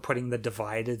apologizing for putting the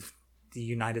divide of the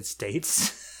United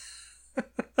States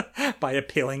by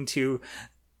appealing to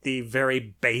the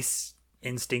very base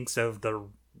instincts of the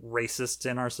racists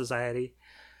in our society.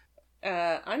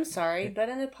 I'm sorry, but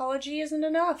an apology isn't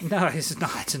enough. No, it's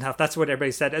not enough. That's what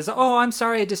everybody said. I'm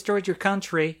sorry I destroyed your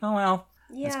country. Oh, well.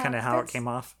 Yeah, that's kind of how it came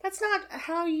off. That's not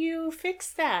how you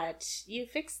fix that. You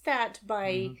fix that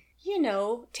by,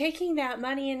 taking that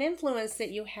money and influence that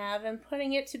you have and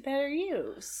putting it to better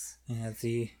use. Yeah,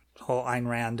 the whole Ayn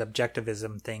Rand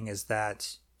objectivism thing is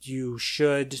that you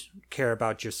should care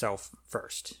about yourself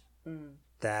first.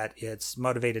 That it's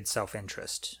motivated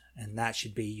self-interest, and that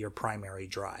should be your primary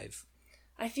drive.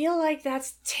 I feel like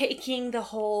that's taking the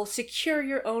whole secure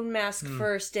your own mask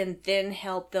first and then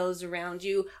help those around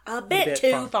you a bit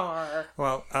too far.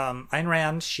 Well, Ayn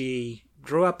Rand, she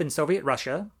grew up in Soviet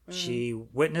Russia. She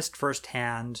witnessed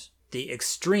firsthand the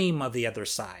extreme of the other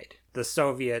side. The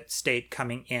Soviet state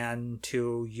coming in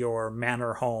to your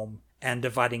manor home and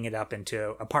dividing it up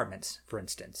into apartments, for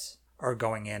instance. Or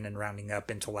going in and rounding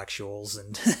up intellectuals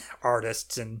and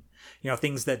artists and,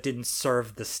 things that didn't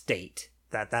serve the state.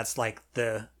 That's like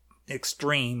the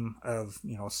extreme of,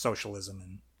 socialism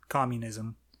and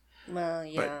communism. Well,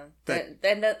 yeah.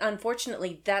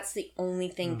 Unfortunately, that's the only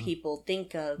thing people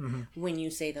think of when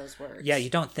you say those words. Yeah, you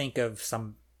don't think of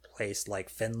some place like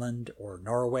Finland or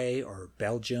Norway or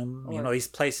Belgium. These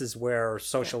places where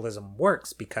socialism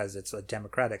works because it's a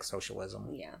democratic socialism.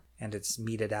 Yeah. And it's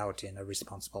meted out in a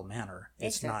responsible manner.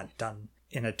 It's not done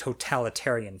in a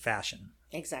totalitarian fashion.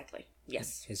 Exactly.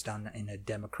 Yes. It's done in a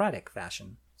democratic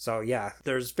fashion. So, yeah,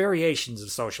 there's variations of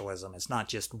socialism. It's not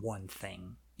just one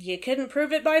thing. You couldn't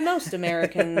prove it by most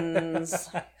Americans.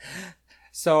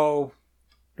 So,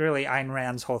 really, Ayn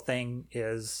Rand's whole thing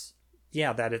is,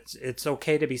 that it's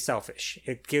okay to be selfish.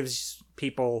 It gives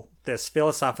people this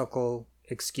philosophical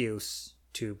excuse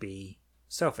to be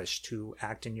selfish, to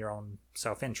act in your own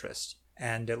self-interest.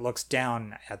 And it looks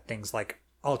down at things like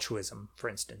altruism, for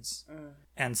instance.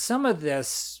 And some of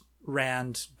this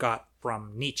Rand got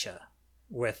from Nietzsche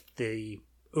with the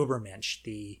Übermensch,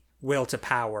 the will to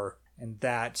power, and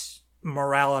that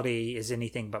morality is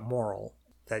anything but moral,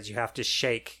 that you have to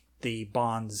shake the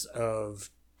bonds of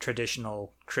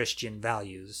traditional Christian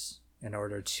values in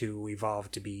order to evolve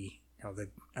to be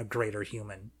a greater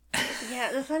human.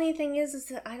 Yeah, the funny thing is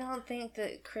that I don't think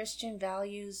that Christian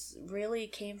values really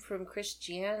came from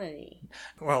Christianity.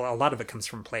 Well, a lot of it comes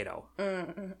from Plato.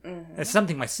 It's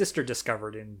something my sister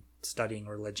discovered in studying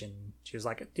religion. She was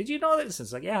like, did you know this?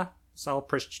 It's like, yeah, it's all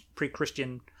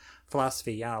pre-Christian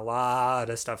philosophy. Yeah, a lot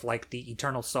of stuff like the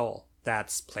eternal soul.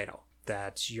 That's Plato.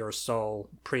 That your soul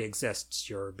pre-exists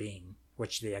your being,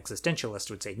 which the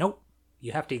existentialist would say, nope,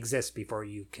 you have to exist before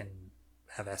you can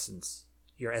have essence.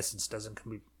 Your essence doesn't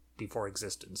come before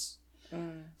existence.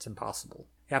 It's impossible.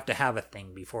 You have to have a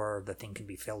thing before the thing can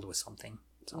be filled with something.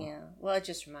 So. Yeah. Well, it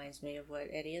just reminds me of what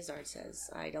Eddie Izzard says.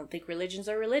 I don't think religions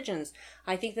are religions.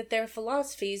 I think that they're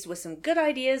philosophies with some good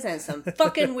ideas and some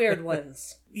fucking weird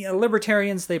ones. Yeah,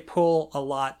 libertarians, they pull a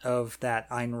lot of that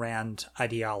Ayn Rand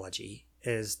ideology,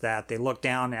 is that they look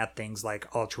down at things like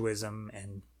altruism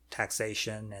and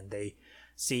taxation, and they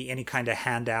see any kind of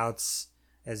handouts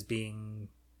as being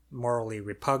morally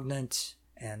repugnant,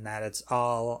 and that it's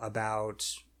all about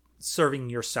serving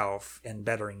yourself and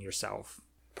bettering yourself.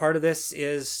 Part of this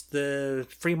is the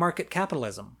free market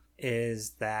capitalism,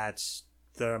 is that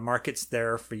the market's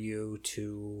there for you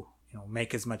to,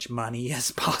 make as much money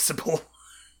as possible.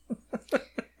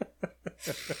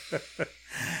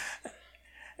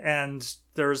 And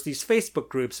there's these Facebook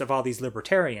groups of all these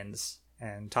libertarians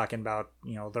and talking about,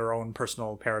 their own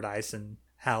personal paradise and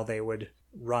how they would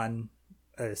run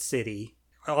a city.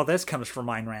 All this comes from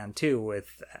Ayn Rand too,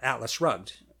 with Atlas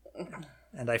Shrugged.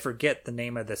 And I forget the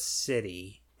name of the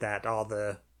city that all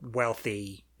the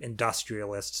wealthy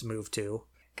industrialists move to.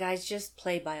 Guys, just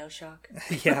play BioShock.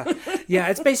 Yeah,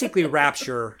 it's basically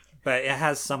Rapture, but it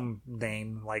has some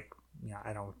name, like,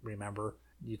 I don't remember.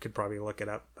 You could probably look it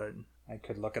up, but I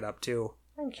could look it up too.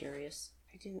 I'm curious.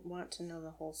 I didn't want to know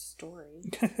the whole story.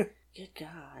 Good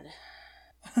God.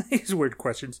 These weird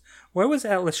questions. Why was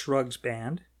Atlas Shrugged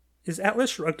banned? Is Atlas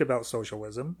Shrugged about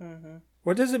socialism? Mm-hmm.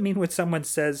 What does it mean when someone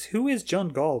says, "Who is John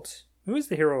Galt? Who is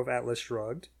the hero of Atlas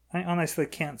Shrugged?" I honestly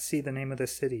can't see the name of the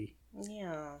city.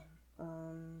 Yeah. I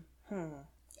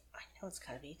know it's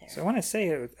gotta be there. So I want to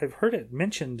say I've heard it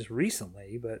mentioned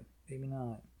recently, but maybe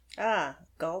not.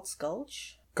 Galt's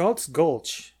Gulch? Galt's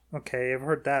Gulch. Okay, I've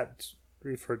heard that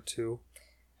referred to.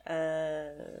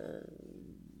 It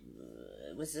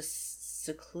was a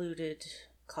secluded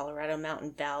Colorado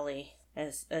mountain valley,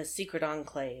 as a secret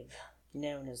enclave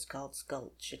known as Galt's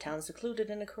Gulch, a town secluded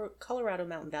in a Colorado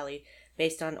mountain valley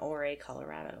based on Ouray,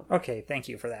 Colorado. Okay, thank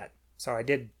you for that. So I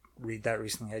did read that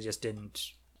recently, I just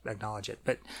didn't acknowledge it.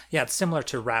 But yeah, it's similar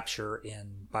to Rapture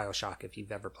in BioShock, if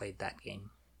you've ever played that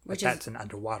game. That's an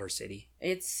underwater city.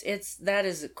 That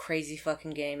is a crazy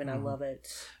fucking game, and I love it.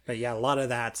 But yeah, a lot of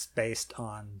that's based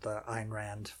on the Ayn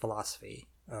Rand philosophy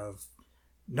of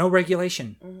no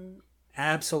regulation. Mm-hmm.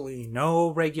 Absolutely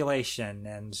no regulation,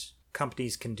 and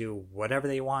companies can do whatever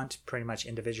they want. Pretty much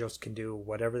individuals can do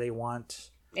whatever they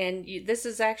want. And this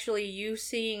is actually you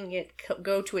seeing it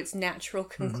go to its natural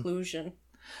conclusion.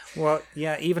 Mm-hmm. Well,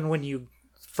 yeah, even when you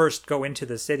first go into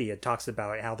the city, it talks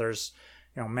about how there's,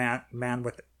 man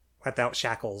without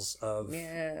shackles of...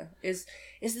 Yeah. Is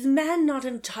the man not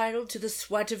entitled to the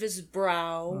sweat of his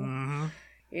brow? Mm-hmm.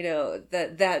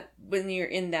 That when you're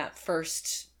in that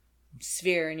first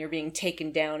sphere and you're being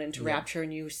taken down into Rapture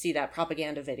and you see that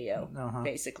propaganda video,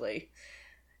 basically.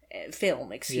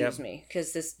 Film, excuse me,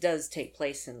 because this does take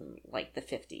place in, like, the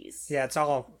 50s. Yeah, it's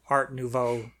all Art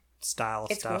Nouveau style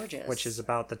stuff, gorgeous. Which is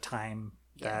about the time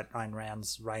that Ayn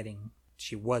Rand's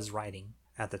she was writing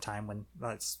at the time when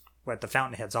that's what the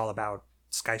Fountainhead's all about,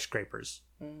 skyscrapers.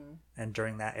 Mm-hmm. And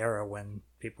during that era when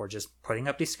people were just putting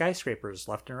up these skyscrapers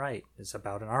left and right, it's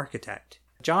about an architect.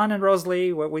 John and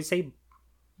Rosalie, what we say,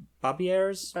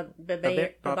 Babiers?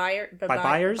 Babiers.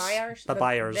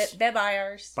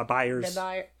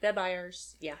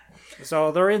 Yeah.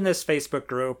 So they're in this Facebook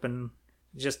group, and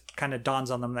it just kind of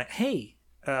dawns on them that, hey,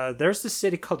 there's this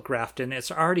city called Grafton. It's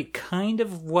already kind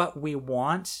of what we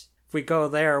want. If we go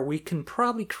there, we can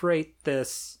probably create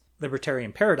this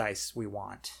libertarian paradise we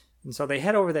want. And so they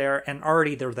head over there, and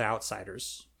already they're the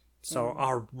outsiders. So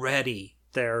already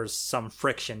there's some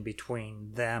friction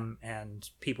between them and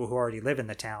people who already live in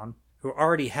the town, who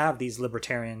already have these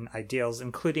libertarian ideals,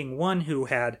 including one who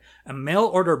had a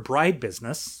mail-order bride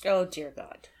business. Oh, dear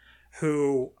God.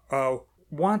 Who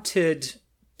wanted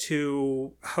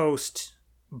to host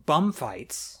bum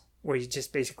fights, where you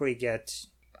just basically get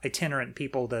itinerant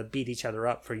people to beat each other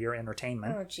up for your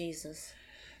entertainment. Oh, Jesus.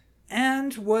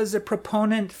 And was a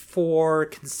proponent for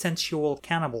consensual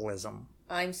cannibalism.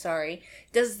 I'm sorry.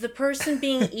 Does the person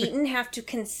being eaten have to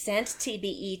consent to be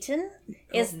eaten?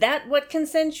 Is that what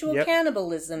consensual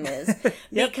cannibalism is?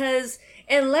 Because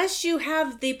unless you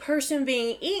have the person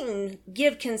being eaten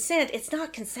give consent, it's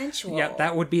not consensual. Yeah,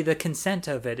 that would be the consent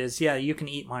of it, is, you can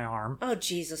eat my arm. Oh,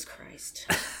 Jesus Christ.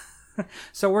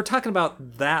 So we're talking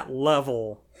about that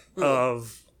level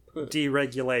of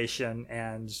deregulation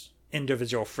and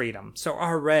individual freedom. So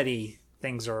already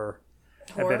things are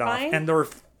a bit off. And they're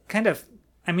kind of...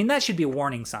 that should be a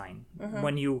warning sign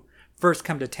when you first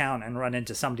come to town and run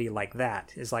into somebody like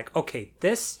that. Is like, okay,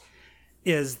 this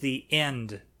is the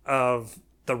end of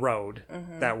the road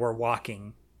that we're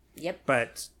walking. Yep.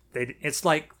 But it's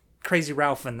like Crazy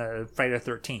Ralph in the Friday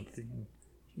the 13th.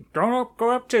 don't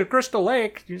go up to Crystal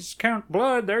Lake. You just count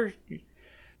blood. They're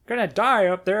gonna die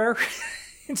up there.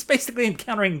 It's basically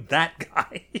encountering that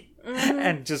guy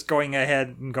and just going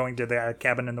ahead and going to the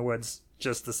cabin in the woods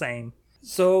just the same.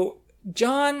 So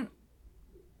John,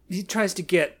 he tries to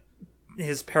get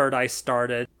his paradise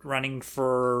started, running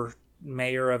for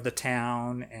mayor of the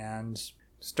town and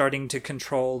starting to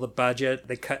control the budget.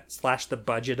 They slash the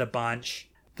budget a bunch.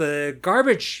 The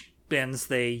garbage bins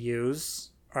they use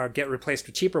get replaced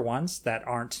with cheaper ones that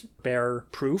aren't bear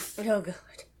proof. Oh, God.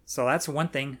 So that's one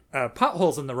thing.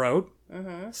 Potholes in the road.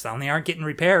 Some they aren't getting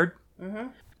repaired.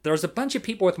 There's a bunch of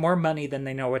people with more money than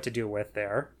they know what to do with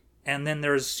there. And then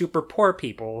there's super poor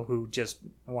people who just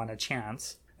want a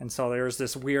chance. And so there's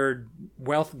this weird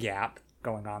wealth gap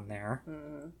going on there.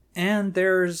 And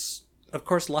there's, of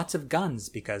course, lots of guns,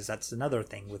 because that's another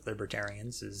thing with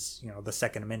libertarians is, the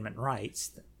Second Amendment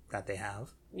rights that they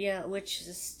have. Yeah, which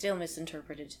is still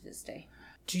misinterpreted to this day.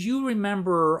 Do you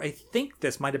remember, I think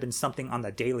this might have been something on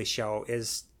The Daily Show,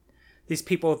 is these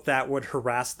people that would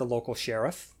harass the local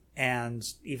sheriff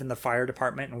and even the fire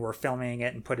department and were filming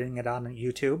it and putting it on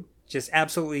YouTube? Just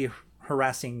absolutely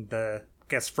harassing the,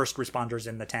 first responders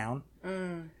in the town.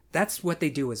 That's what they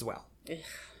do as well. Ugh.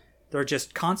 They're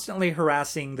just constantly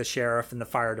harassing the sheriff and the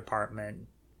fire department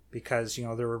because,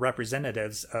 they're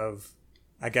representatives of,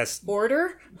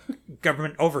 order?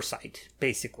 Government oversight,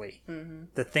 basically.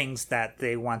 The things that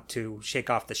they want to shake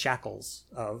off the shackles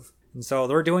of. And so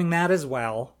they're doing that as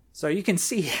well. So you can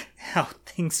see how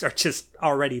things are just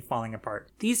already falling apart.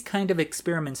 These kind of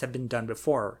experiments have been done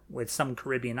before with some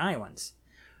Caribbean islands,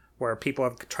 where people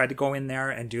have tried to go in there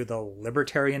and do the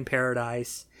libertarian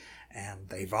paradise, and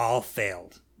they've all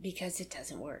failed. Because it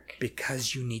doesn't work.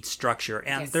 Because you need structure.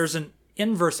 And Yes. There's an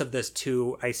inverse of this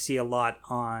too, I see a lot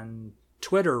on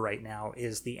Twitter right now,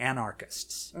 is the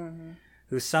anarchists,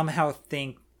 who somehow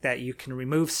think that you can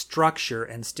remove structure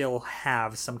and still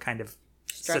have some kind of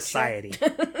society.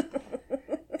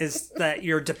 Is that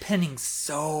you're depending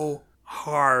so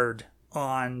hard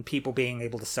on people being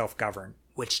able to self-govern,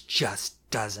 which just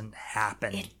doesn't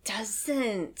happen. It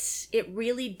doesn't. It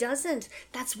really doesn't.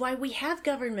 That's why we have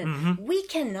government. We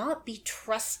cannot be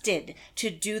trusted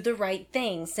to do the right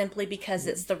thing simply because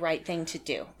it's the right thing to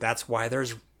do. That's why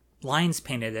there's lines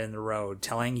painted in the road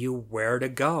telling you where to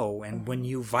go. And when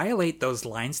you violate those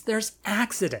lines, there's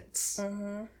accidents.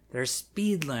 There's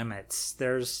speed limits.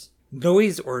 There's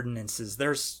noise ordinances.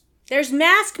 There's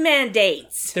mask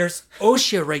mandates. There's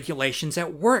OSHA regulations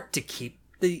at work to keep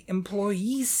the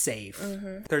employees safe.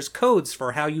 There's codes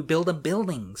for how you build a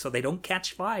building so they don't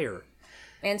catch fire.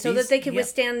 And so that they can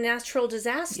withstand natural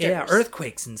disasters. Yeah,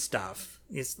 earthquakes and stuff.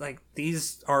 It's like,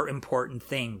 these are important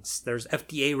things. There's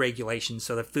FDA regulations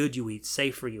so the food you eat's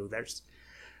safe for you.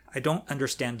 I don't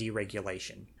understand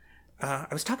deregulation. I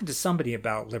was talking to somebody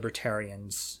about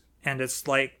libertarians, and it's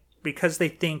like, because they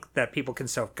think that people can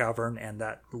self-govern and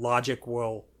that logic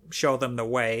will show them the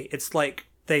way, it's like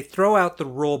they throw out the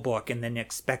rule book and then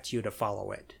expect you to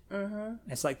follow it.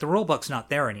 It's like, the rule book's not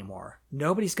there anymore.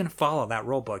 Nobody's going to follow that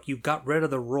rule book. You've got rid of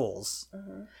the rules.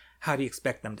 How do you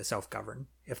expect them to self-govern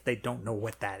if they don't know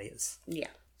what that is? Yeah.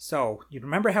 So, you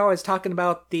remember how I was talking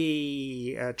about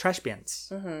the trash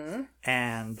bins?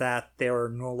 And that they were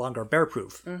no longer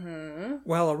bear-proof?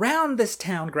 Well, around this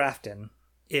town, Grafton,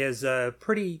 is a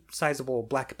pretty sizable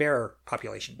black bear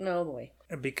population. Oh, boy.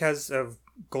 Because of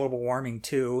global warming,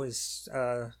 too, is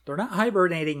they're not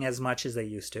hibernating as much as they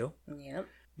used to. Yep.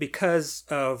 Because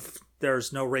of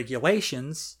there's no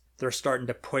regulations, they're starting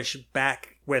to push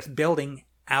back with building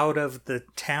out of the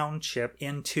township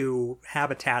into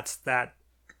habitats that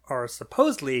are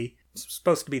supposed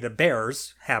to be the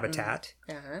bears' habitat.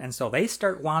 And so they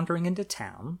start wandering into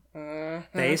town.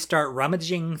 They start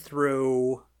rummaging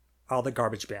through all the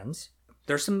garbage bins.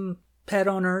 There's some pet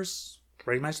owners.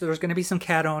 Pretty much there's going to be some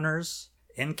cat owners.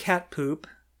 In cat poop,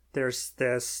 there's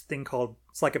this thing called,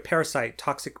 it's like a parasite,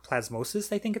 toxic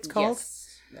plasmosis, I think it's called.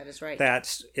 Yes, that is right.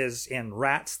 That is in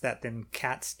rats that then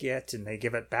cats get, and they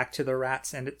give it back to the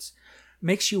rats, and it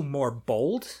makes you more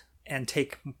bold and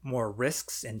take more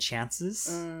risks and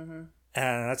chances.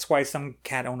 That's why some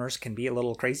cat owners can be a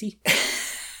little crazy.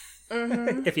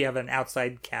 If you have an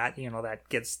outside cat, that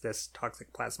gets this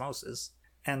toxic plasmosis.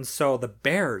 And so the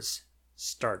bears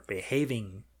start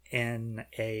behaving in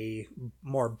a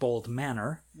more bold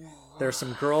manner. There's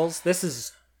some girls, this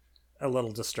is a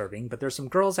little disturbing, but there's some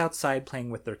girls outside playing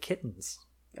with their kittens.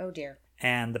 Oh, dear.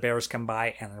 And the bears come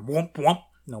by and whoomp, whoomp,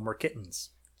 no more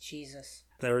kittens. Jesus.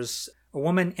 There's a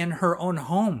woman in her own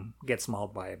home gets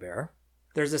mauled by a bear.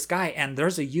 There's this guy, and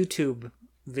there's a YouTube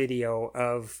video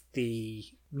of the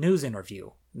news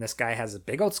interview. And this guy has a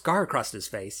big old scar across his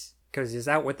face. because he's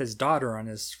out with his daughter on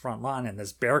his front lawn, and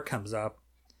this bear comes up,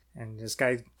 and this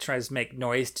guy tries to make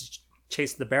noise to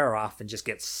chase the bear off and just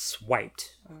gets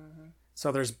swiped.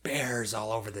 So there's bears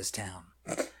all over this town.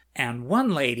 And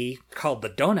one lady, called the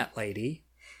Donut Lady,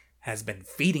 has been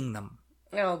feeding them.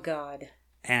 Oh, God.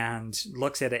 And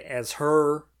looks at it as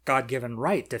her God-given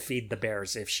right to feed the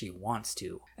bears if she wants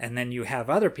to. And then you have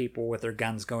other people with their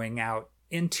guns going out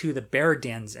into the bear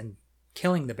dens and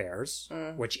killing the bears,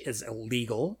 which is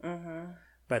illegal.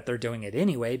 But they're doing it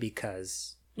anyway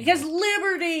because... Because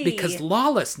liberty! Because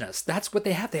lawlessness. That's what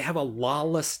they have. They have a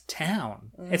lawless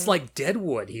town. It's like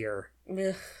Deadwood here.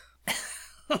 Ugh.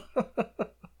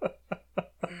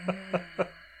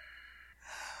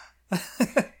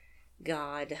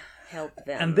 God, help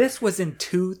them. And this was in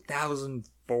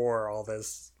 2004, all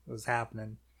this was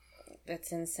happening.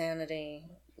 That's insanity.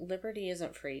 Liberty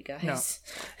isn't free, guys.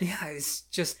 No. Yeah, it's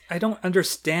just, I don't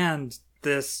understand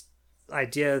this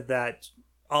idea that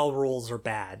all rules are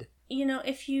bad. You know,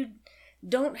 if you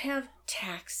don't have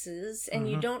taxes and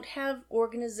you don't have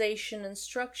organization and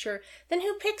structure, then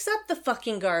who picks up the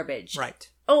fucking garbage? Right.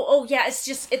 Oh yeah, it's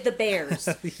just the bears.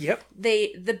 Yep.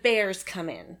 The bears come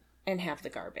in and have the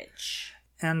garbage.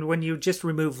 And when you just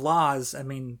remove laws, I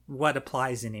mean, what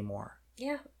applies anymore?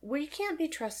 Yeah, we can't be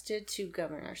trusted to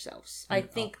govern ourselves. I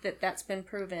think that's been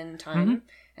proven time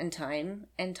and time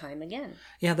and time again.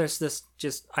 Yeah, there's this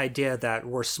just idea that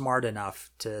we're smart enough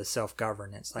to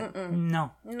self-govern. It's like,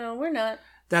 no. No, we're not.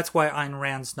 That's why Ayn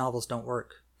Rand's novels don't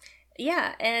work.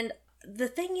 Yeah, and the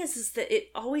thing is that it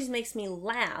always makes me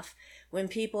laugh when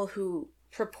people who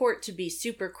purport to be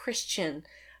super Christian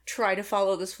try to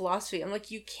follow this philosophy. I'm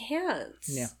like, you can't.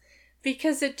 Yeah.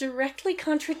 Because it directly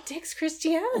contradicts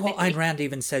Christianity. Well, Ayn Rand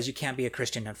even says you can't be a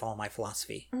Christian and follow my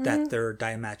philosophy. That they're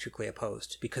diametrically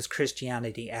opposed. Because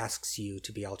Christianity asks you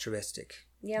to be altruistic.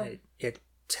 Yeah. It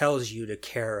tells you to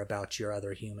care about your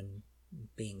other human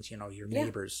beings, your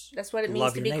neighbors. That's what it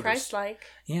means to be Christ-like.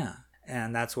 Yeah.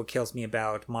 And that's what kills me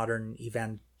about modern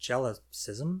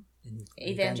evangelicism.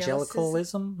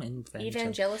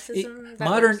 Evangelicism?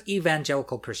 Modern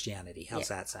evangelical Christianity. How's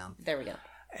that sound? There we go.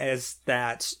 Is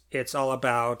that it's all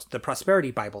about the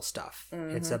prosperity Bible stuff.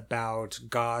 It's about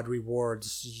God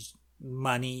rewards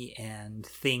money and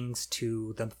things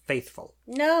to the faithful.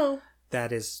 No.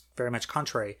 That is very much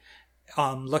contrary.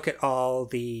 Look at all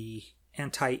the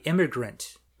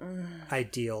anti-immigrant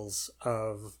ideals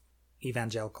of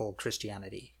evangelical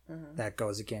Christianity. That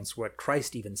goes against what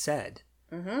Christ even said.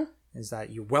 Is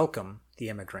that you welcome the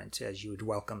immigrant as you would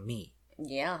welcome me.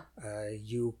 Yeah.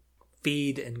 You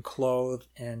feed and clothe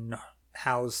and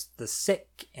house the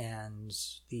sick and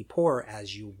the poor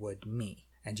as you would me.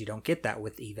 And you don't get that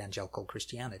with evangelical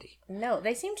Christianity. No,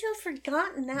 they seem to have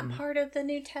forgotten that part of the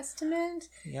New Testament.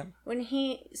 Yep. When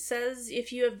he says,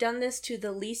 if you have done this to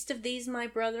the least of these, my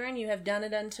brethren, you have done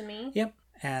it unto me. Yep.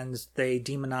 And they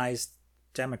demonize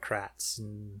Democrats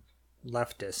and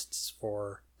leftists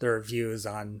for their views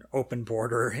on open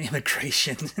border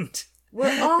immigration and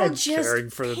we're all and just caring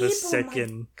for people, the sick my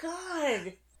and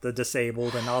God. the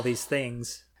disabled and all these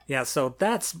things. Yeah, so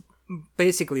that's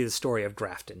basically the story of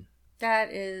Grafton.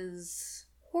 That is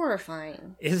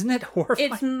horrifying. Isn't it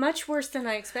horrifying? It's much worse than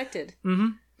I expected.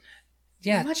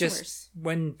 Yeah, much just worse.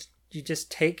 When you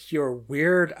just take your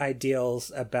weird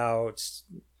ideals about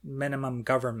minimum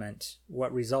government,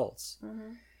 what results?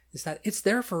 Is that it's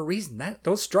there for a reason. That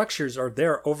those structures are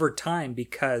there over time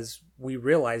because we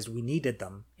realized we needed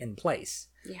them in place.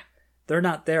 Yeah. They're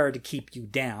not there to keep you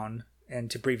down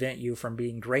and to prevent you from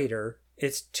being greater.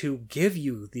 It's to give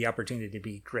you the opportunity to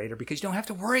be greater because you don't have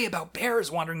to worry about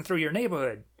bears wandering through your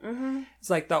neighborhood. It's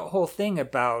like the whole thing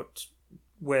about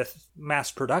with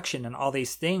mass production and all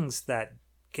these things that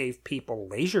gave people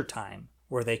leisure time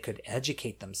where they could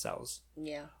educate themselves.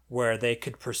 Yeah. Where they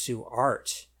could pursue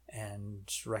art and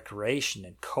recreation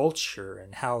and culture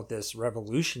and how this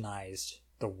revolutionized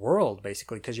the world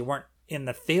basically because you weren't in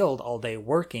the field all day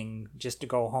working just to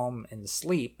go home and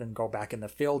sleep and go back in the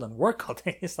field and work all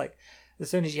day. It's like as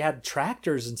soon as you had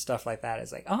tractors and stuff like that,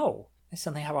 it's like, oh, I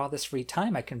suddenly have all this free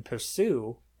time I can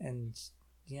pursue. And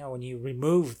when you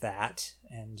remove that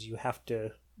and you have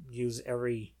to use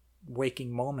every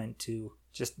waking moment to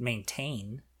just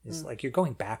maintain, it's like you're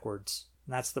going backwards.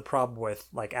 And that's the problem with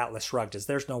like Atlas Shrugged is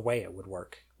there's no way it would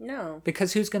work. No.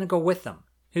 Because who's going to go with them?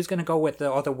 Who's going to go with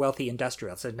all the wealthy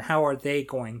industrialists? And how are they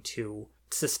going to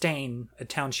sustain a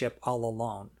township all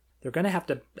alone? They're going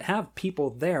to have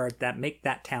people there that make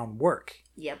that town work.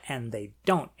 Yep. And they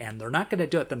don't. And they're not going to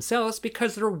do it themselves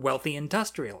because they're wealthy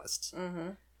industrialists.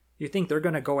 You think they're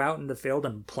going to go out in the field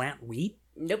and plant wheat?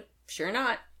 Nope. Sure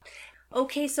not.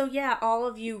 okay, so yeah, all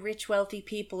of you rich, wealthy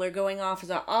people are going off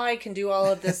as I can do all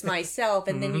of this myself.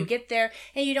 And then you get there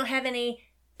and you don't have any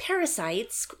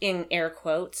parasites, in air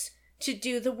quotes, to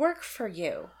do the work for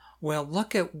you. Well,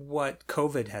 look at what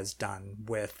COVID has done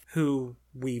with who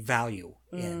we value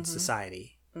in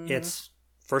society. It's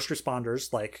first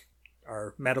responders, like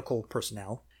our medical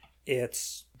personnel.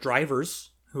 It's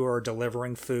drivers who are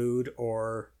delivering food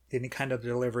or any kind of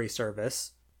delivery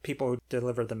service. People who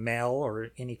deliver the mail or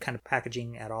any kind of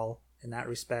packaging at all in that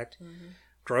respect.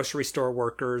 Grocery store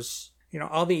workers.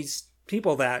 All these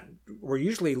people that were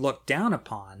usually looked down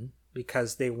upon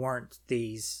because they weren't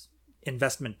these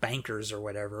investment bankers or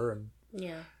whatever, and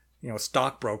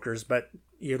stockbrokers, but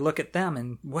you look at them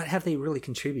and what have they really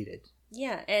contributed?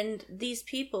 Yeah, and these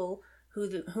people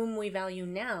whom we value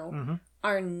now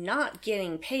are not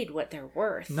getting paid what they're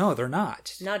worth. No, they're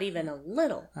not. Not even a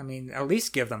little. I mean, at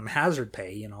least give them hazard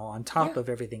pay, on top of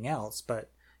everything else, but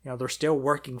they're still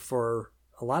working for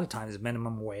a lot of times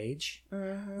minimum wage,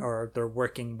 or they're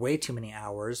working way too many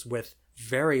hours with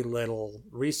very little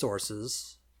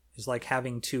resources. It's like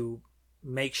having to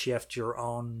makeshift your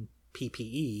own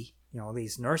PPE.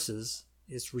 These nurses,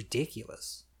 is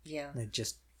ridiculous. Yeah. They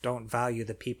just don't value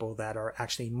the people that are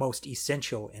actually most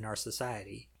essential in our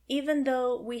society. Even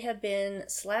though we have been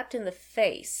slapped in the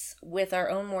face with our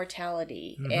own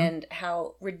mortality and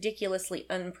how ridiculously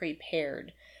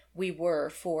unprepared we were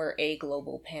for a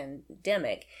global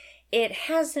pandemic, it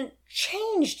hasn't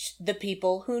changed the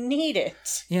people who need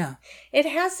it. Yeah.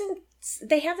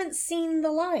 They haven't seen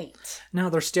the light. No,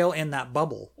 they're still in that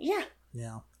bubble. Yeah.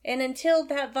 Yeah. And until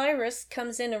that virus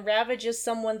comes in and ravages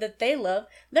someone that they love,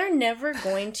 they're never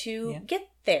going to get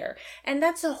there. And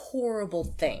that's a horrible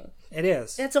thing. It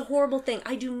is. That's a horrible thing.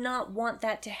 I do not want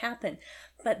that to happen.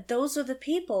 But those are the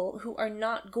people who are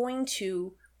not going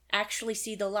to actually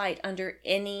see the light under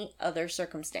any other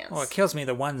circumstance. Well, it kills me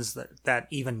the ones that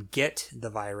even get the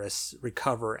virus,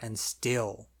 recover, and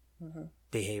still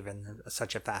behave in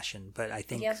such a fashion. But I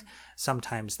think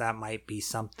sometimes that might be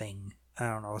something, I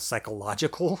don't know,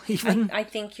 psychological even. I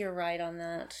think you're right on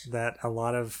that. That a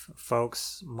lot of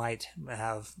folks might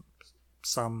have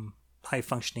some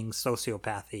high-functioning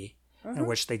sociopathy in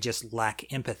which they just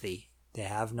lack empathy. They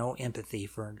have no empathy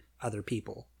for other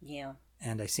people. Yeah.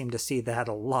 And I seem to see that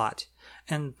a lot.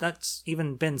 And that's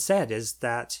even been said, is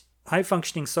that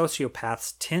high-functioning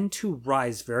sociopaths tend to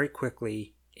rise very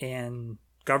quickly in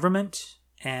government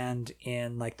and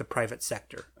in like the private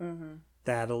sector.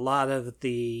 That a lot of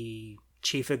the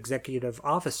chief executive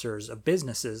officers of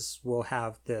businesses will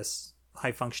have this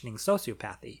high-functioning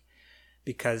sociopathy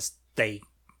because they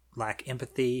lack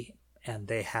empathy and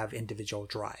they have individual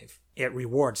drive. It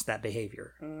rewards that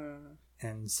behavior.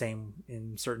 And same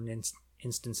in certain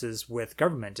instances with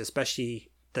government,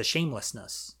 especially the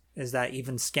shamelessness, is that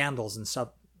even scandals and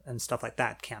stuff like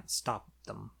that can't stop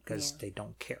them because they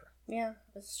don't care. Yeah,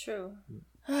 that's true.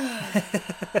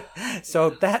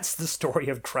 So that's the story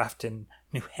of Grafton,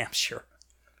 New Hampshire.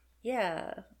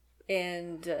 Yeah.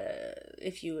 And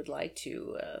if you would like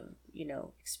to,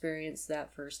 experience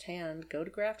that firsthand, go to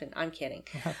Grafton. I'm kidding.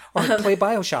 Or play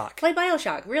BioShock. Play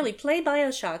BioShock. Really, play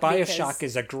BioShock. BioShock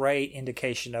is a great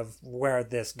indication of where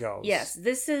this goes. Yes,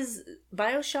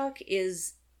 BioShock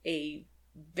is a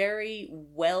very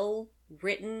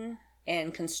well-written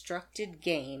and constructed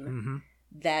game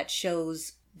that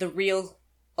shows the real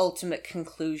ultimate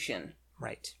conclusion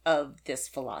of this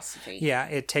philosophy. Yeah,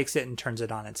 it takes it and turns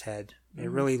it on its head. It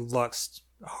really looks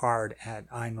hard at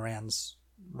Ayn Rand's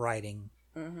writing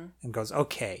and goes,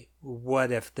 okay,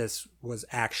 what if this was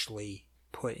actually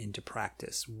put into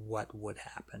practice? What would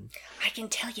happen? I can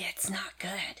tell you it's not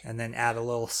good. And then add a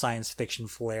little science fiction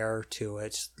flair to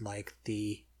it, like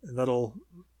the little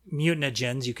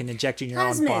mutagens you can inject in your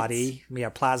own body. Yeah,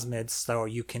 plasmids, so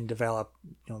you can develop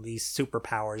these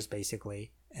superpowers,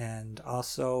 basically. And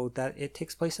also that it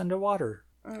takes place underwater.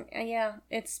 Yeah,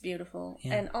 it's beautiful.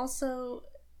 Yeah. And also,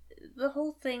 the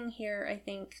whole thing here, I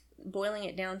think, boiling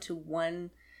it down to one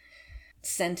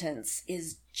sentence,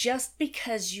 is just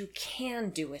because you can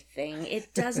do a thing,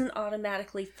 it doesn't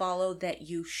automatically follow that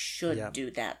you should do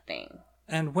that thing.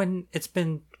 And when it's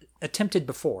been attempted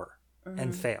before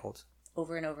and failed.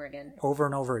 Over and over again. Over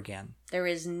and over again. There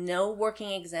is no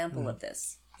working example of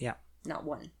this. Yeah. Not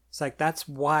one. It's like, that's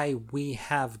why we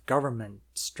have government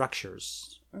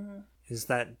structures. Is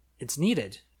that it's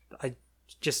needed. I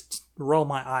just roll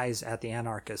my eyes at the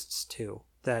anarchists too,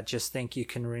 that just think you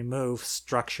can remove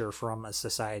structure from a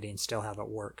society and still have it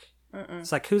work.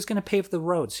 It's like, who's going to pave the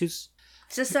roads?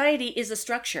 Society is a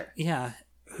structure. Yeah.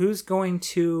 Who's going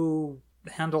to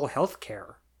handle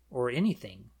healthcare or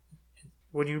anything?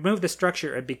 When you remove the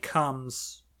structure, it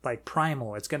becomes like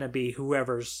primal. It's going to be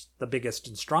whoever's the biggest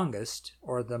and strongest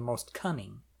or the most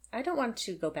cunning. I don't want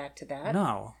to go back to that.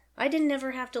 No. I didn't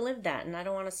ever have to live that, and I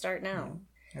don't want to start now.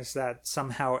 It's that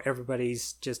somehow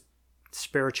everybody's just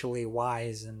spiritually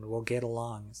wise and will get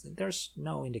along. There's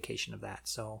no indication of that.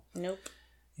 So, Nope.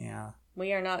 yeah.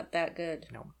 We are not that good.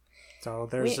 No. So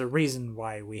there's a reason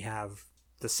why we have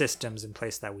the systems in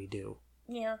place that we do.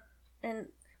 Yeah. And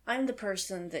I'm the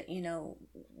person that,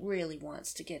 really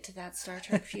wants to get to that Star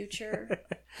Trek future.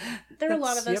 There are a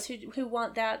lot of us who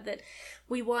want that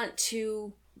we want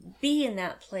to be in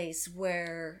that place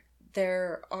where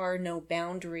there are no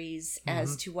boundaries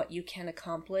as to what you can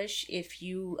accomplish if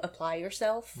you apply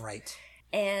yourself. Right.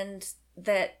 And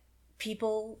that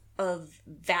people of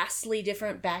vastly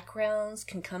different backgrounds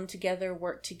can come together,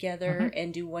 work together,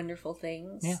 and do wonderful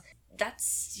things. Yeah.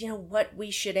 That's, what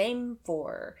we should aim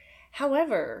for.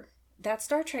 However, that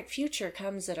Star Trek future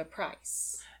comes at a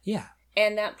price. Yeah.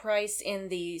 And that price in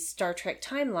the Star Trek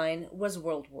timeline was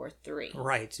World War III.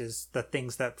 Right, is the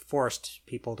things that forced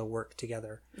people to work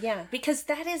together. Yeah, because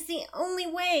that is the only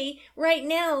way right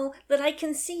now that I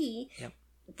can see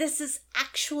this is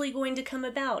actually going to come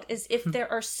about, is if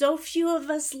there are so few of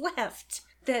us left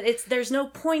that there's no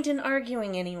point in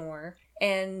arguing anymore,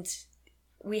 and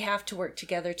we have to work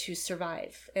together to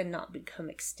survive and not become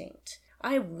extinct.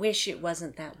 I wish it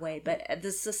wasn't that way, but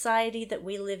the society that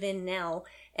we live in now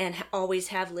and always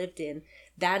have lived in,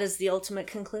 that is the ultimate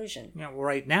conclusion.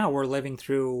 Right now we're living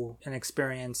through an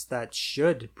experience that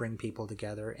should bring people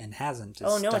together and hasn't.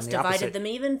 It's divided them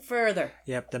even further.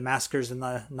 Yep, the maskers and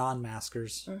the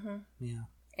non-maskers. Mm-hmm. Yeah.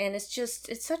 And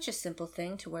it's such a simple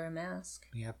thing to wear a mask.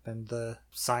 Yep, and the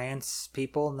science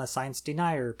people and the science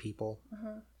denier people.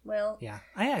 Mm-hmm. Well, yeah,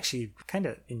 I actually kind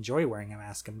of enjoy wearing a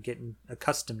mask. I'm getting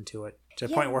accustomed to it to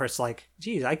the point where it's like,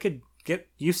 geez, I could get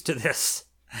used to this.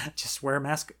 Just wear a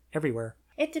mask everywhere.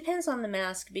 It depends on the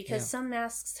mask, because some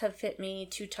masks have fit me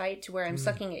too tight to where I'm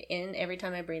sucking it in every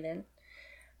time I breathe in.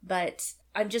 But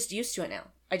I'm just used to it now.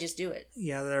 I just do it.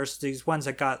 Yeah, there's these ones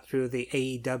I got through the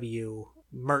AEW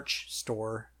merch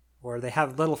store where they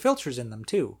have little filters in them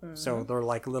too. Mm-hmm. So they're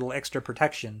like a little extra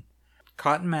protection.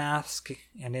 Cotton mask,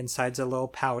 and inside's a little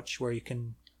pouch where you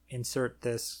can insert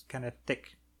this kind of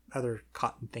thick other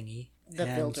cotton thingy.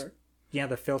 Filter. Yeah,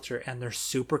 the filter, and they're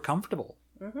super comfortable.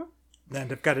 Mm-hmm.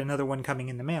 And I've got another one coming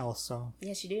in the mail, so...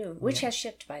 Yes, you do. Which has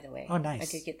shipped, by the way. Oh, nice. I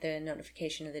did get the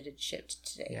notification that it shipped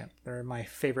today. Yeah, they're my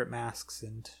favorite masks,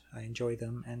 and I enjoy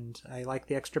them, and I like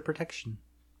the extra protection.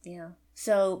 Yeah.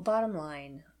 So, bottom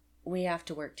line, we have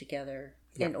to work together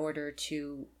in order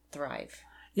to thrive.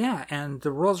 Yeah, and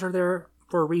the rules are there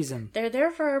for a reason. They're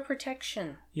there for our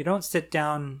protection. You don't sit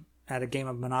down at a game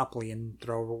of Monopoly and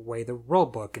throw away the rule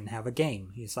book and have a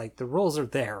game. It's like the rules are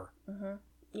there. Mm-hmm.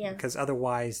 Yeah. Because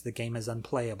otherwise the game is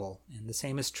unplayable. And the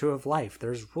same is true of life.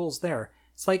 There's rules there.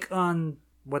 It's like on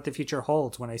What the Future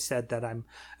Holds when I said that I'm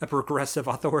a progressive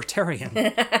authoritarian.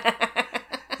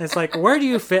 It's like, where do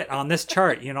you fit on this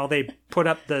chart? They put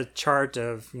up the chart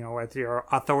of, whether you're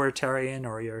authoritarian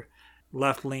or you're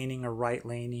left-leaning or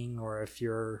right-leaning, or if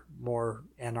you're more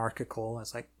anarchical.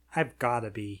 It's like, I've got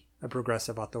to be a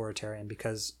progressive authoritarian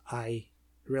because I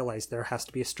realize there has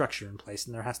to be a structure in place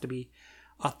and there has to be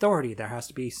authority. There has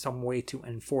to be some way to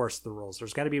enforce the rules.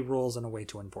 There's got to be rules and a way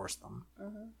to enforce them.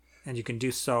 Mm-hmm. And you can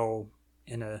do so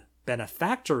in a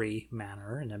benefactory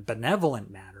manner, in a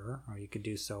benevolent manner, or you could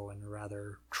do so in a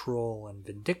rather cruel and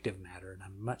vindictive manner. And I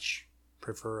much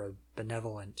prefer a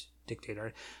benevolent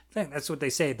dictator. I think that's what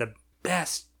they say. The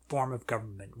best form of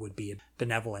government would be a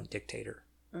benevolent dictator.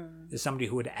 Mm. Is somebody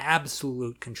who had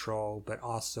absolute control, but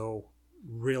also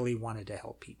really wanted to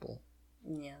help people.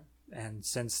 Yeah. And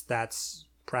since that's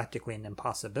practically an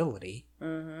impossibility,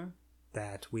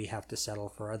 that we have to settle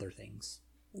for other things.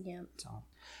 Yeah. So,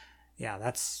 yeah,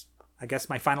 that's, I guess,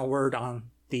 my final word on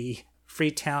the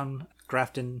Freetown,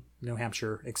 Grafton, New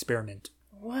Hampshire experiment.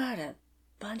 What a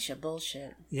bunch of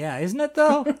bullshit. Yeah, isn't it,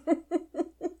 though?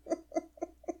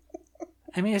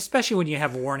 I mean, especially when you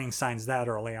have warning signs that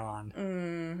early on.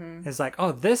 Mm-hmm. It's like,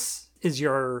 oh, this is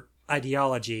your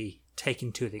ideology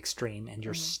taken to the extreme, and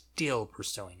you're still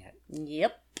pursuing it.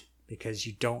 Yep. Because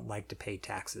you don't like to pay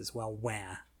taxes. Well,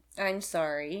 wah. I'm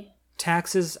sorry.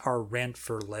 Taxes are rent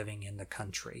for living in the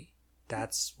country.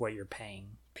 That's what you're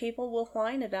paying. People will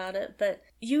whine about it, but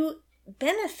you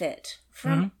benefit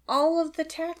from all of the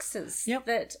taxes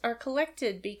that are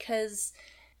collected because...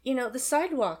 the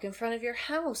sidewalk in front of your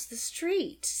house, the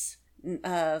streets,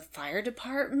 fire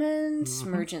department,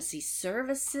 emergency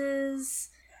services,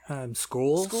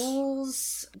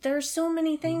 schools. There's so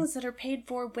many things that are paid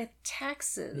for with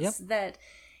taxes that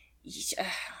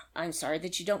I'm sorry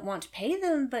that you don't want to pay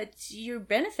them, but you're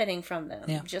benefiting from them,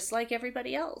 Yeah. just like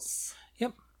everybody else.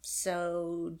 Yep.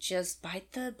 So just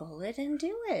bite the bullet and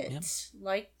do it. Yep.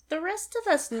 Like the rest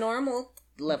of us normal,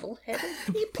 level-headed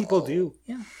people. People do.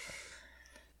 Yeah.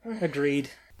 Agreed.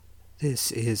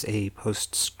 This is a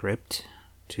postscript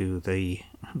to the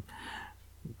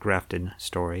Grafton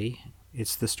story.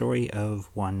 It's the story of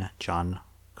one John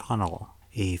Connell,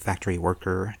 a factory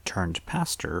worker turned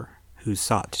pastor who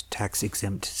sought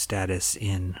tax-exempt status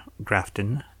in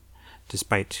Grafton,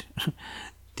 despite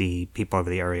the people of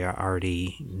the area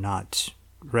already not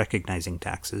recognizing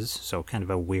taxes, so kind of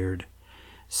a weird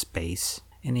space.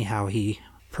 Anyhow, he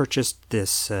purchased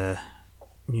this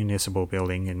municipal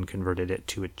building and converted it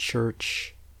to a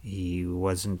church. He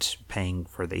wasn't paying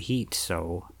for the heat,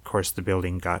 so of course the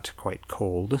building got quite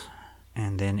cold.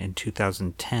 And then in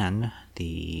 2010,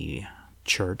 the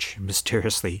church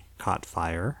mysteriously caught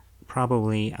fire.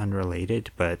 Probably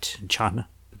unrelated, but John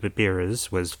Beers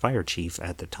was fire chief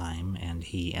at the time, and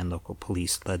he and local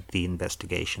police led the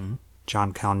investigation.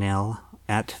 John Connell,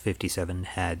 at 57,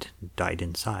 had died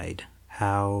inside.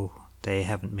 How they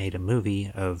haven't made a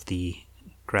movie of the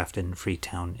Grafton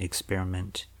Freetown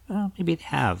experiment. Well, maybe they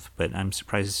have, but I'm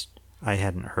surprised I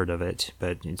hadn't heard of it.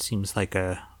 But it seems like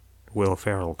a Will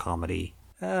Ferrell comedy.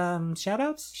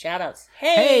 Shoutouts? Shoutouts.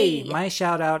 Hey! My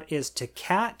shoutout is to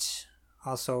Kat,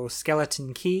 also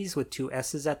Skeleton Keys with 2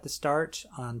 S's at the start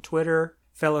on Twitter.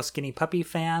 Fellow Skinny Puppy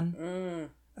fan.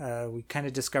 We kind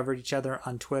of discovered each other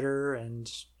on Twitter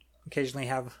and occasionally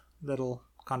have little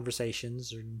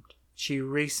conversations. And she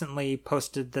recently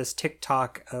posted this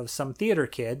TikTok of some theater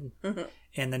kid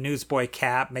in the newsboy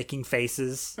cap making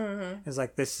faces. It's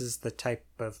like, this is the type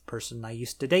of person I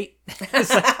used to date.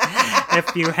 It's like,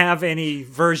 if you have any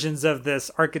versions of this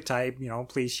archetype,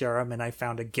 please share them. And I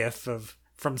found a GIF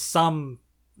from some,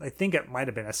 I think it might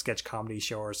have been a sketch comedy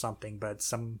show or something, but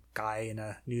some guy in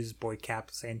a newsboy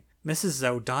cap saying, Mrs.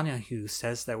 O'Donoghue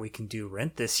says that we can do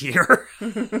Rent this year.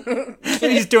 And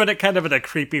he's doing it kind of in a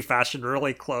creepy fashion,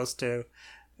 really close to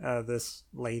this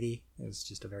lady. It was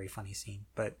just a very funny scene.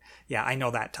 But yeah, I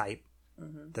know that type.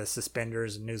 The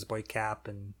suspenders and newsboy cap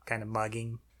and kind of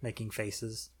mugging, making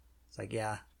faces. It's like,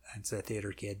 yeah, it's a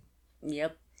theater kid.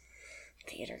 Yep.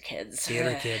 Theater kids.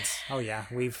 Theater kids. Oh yeah,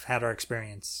 we've had our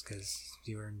experience because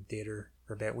you were in theater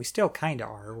for a bit. We still kind of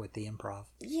are with the improv.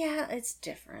 Yeah, it's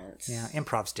different. Yeah,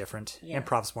 improv's different. Yeah.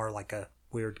 Improv's more like a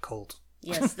weird cult.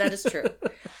 Yes, that is true.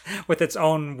 With its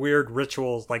own weird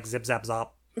rituals like zip zap zop.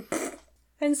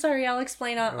 And sorry, I'll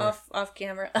explain off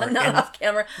camera. Not off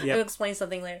camera. Yep. I'll explain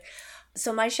something later.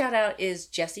 So my shout out is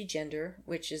Jessie Gender,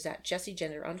 which is at Jessie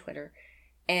Gender on Twitter.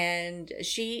 And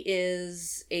she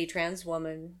is a trans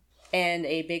woman and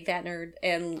a big fat nerd.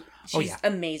 And she's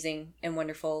amazing and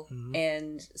wonderful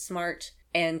and smart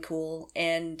and cool.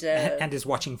 And is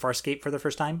watching Farscape for the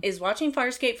first time. Is watching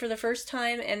Farscape for the first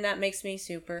time. And that makes me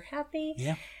super happy.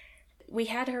 Yeah. We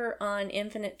had her on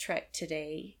Infinite Trek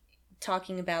today,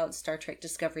 talking about Star Trek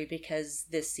Discovery, because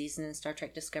this season in Star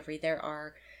Trek Discovery there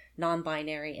are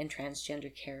non-binary and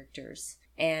transgender characters,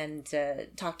 and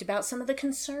talked about some of the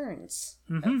concerns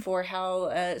for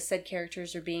how said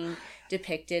characters are being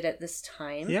depicted at this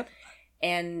time. Yep.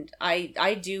 And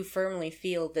I do firmly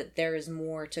feel that there is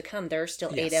more to come. There are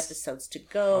still 8 episodes to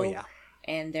go. Oh, yeah.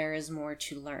 And there is more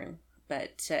to learn.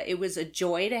 But it was a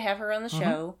joy to have her on the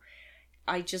show.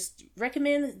 I just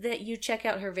recommend that you check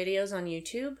out her videos on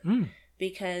YouTube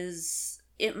because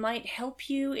it might help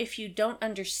you if you don't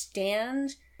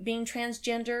understand being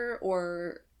transgender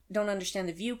or don't understand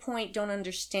the viewpoint, don't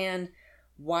understand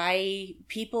why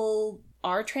people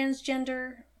are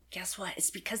transgender. Guess what?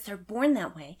 It's because they're born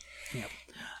that way. Yep.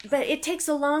 But it takes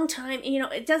a long time.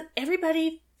 It does.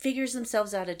 Everybody figures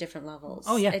themselves out at different levels.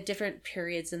 Oh, yeah. At different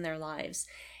periods in their lives.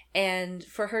 And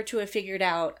for her to have figured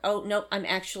out, oh, nope, I'm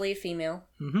actually a female.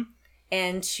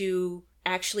 And to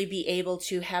actually be able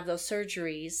to have those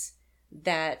surgeries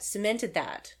that cemented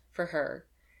that for her.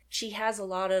 She has a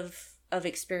lot of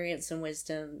experience and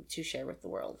wisdom to share with the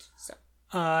world. So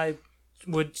I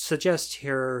would suggest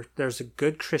here there's a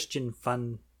Good Christian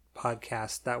Fun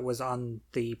podcast that was on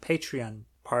the Patreon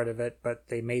part of it, but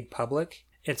they made public.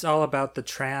 It's all about the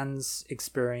trans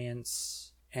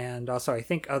experience and also I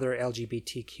think other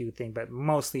LGBTQ thing, but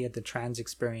mostly at the trans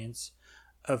experience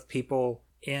of people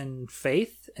in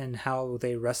faith and how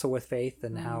they wrestle with faith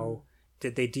and how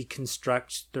did they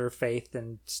deconstruct their faith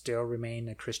and still remain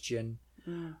a Christian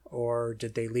or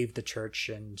did they leave the church,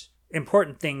 and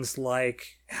important things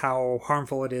like how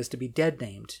harmful it is to be dead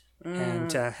named and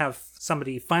to have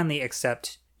somebody finally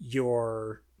accept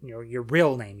your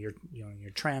real name,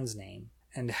 your trans name,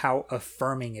 and how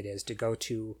affirming it is to go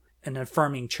to an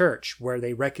affirming church where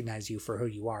they recognize you for who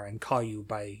you are and call you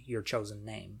by your chosen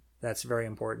name. That's very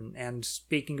important. And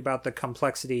speaking about the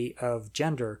complexity of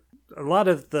gender, a lot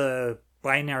of the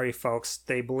binary folks,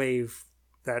 they believe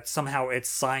that somehow it's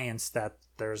science that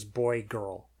there's boy,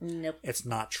 girl. Nope. It's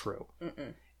not true.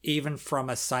 Mm-mm. Even from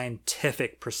a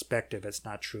scientific perspective, it's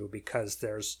not true, because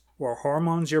there's what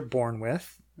hormones you're born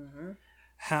with,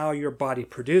 how your body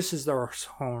produces those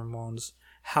hormones,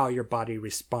 how your body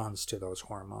responds to those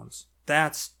hormones.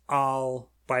 That's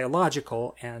all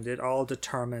biological, and it all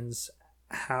determines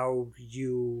how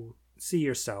you see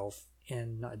yourself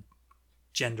in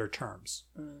gender terms,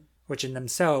 which in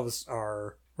themselves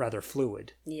are rather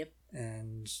fluid. Yep.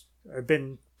 And I've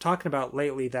been talking about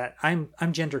lately that I'm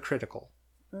gender critical.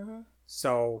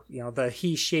 So, the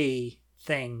he, she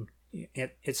thing,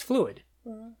 it's fluid.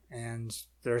 And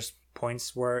there's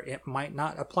points where it might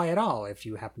not apply at all if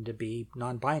you happen to be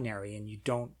non-binary and you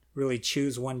don't really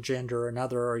choose one gender or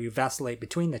another, or you vacillate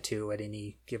between the two at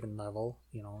any given level.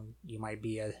 You might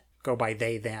go by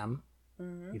they, them.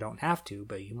 You don't have to,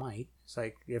 but you might. It's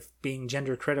like if being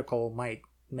gender critical might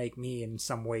make me in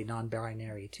some way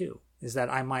non-binary too. Is that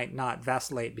I might not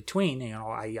vacillate between,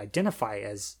 I identify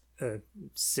as a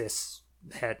cis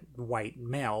het white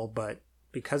male, but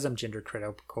because I'm gender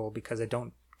critical, because I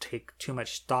don't take too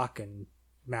much stock in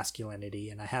masculinity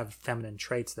and I have feminine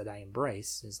traits that I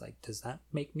embrace, is like, does that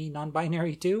make me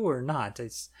non-binary too or not?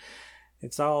 It's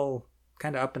all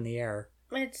kind of up in the air.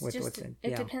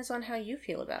 It depends on how you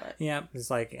feel about it. Yeah, it's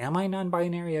like, am I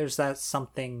non-binary, or is that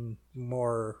something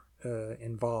more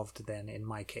involved than in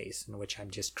my case, in which I'm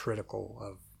just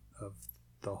critical of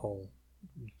the whole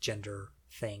gender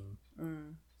thing.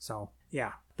 So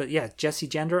yeah, but yeah, Jessie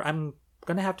Gender, I'm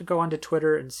gonna have to go onto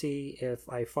Twitter and see if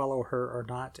I follow her or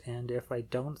not, and if I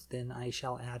don't, then I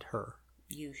shall add her.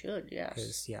 You should,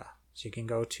 yes. Yeah, so you can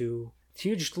go to a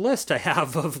huge list I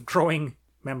have of growing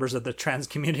members of the trans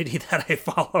community that I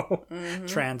follow,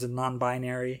 trans and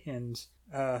non-binary, and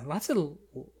lots of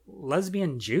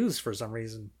lesbian Jews for some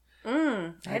reason.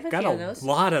 I've got few of those.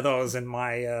 lot of those in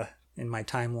my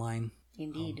timeline.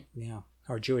 Indeed. Yeah,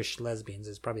 or Jewish lesbians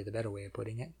is probably the better way of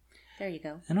putting it. There you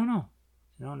go. I don't know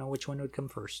which one would come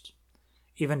first.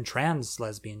 Even trans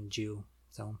lesbian Jew.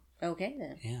 So okay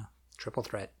then. Yeah, triple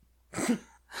threat.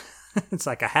 It's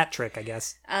like a hat trick, I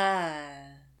guess.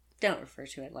 Don't refer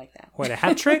to it like that. What, a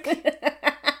hat trick?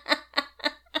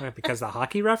 What, because the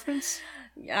hockey reference?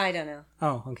 I don't know.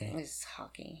 Oh, okay. It's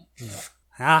hockey. Yeah.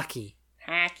 Hockey.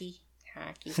 Hockey.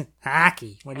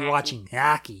 Hockey. What are you watching?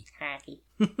 Hockey.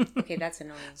 Okay, that's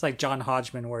annoying. It's like John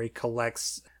Hodgman, where he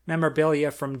collects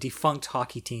memorabilia from defunct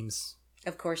hockey teams.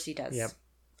 Of course he does. Yep.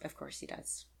 Of course he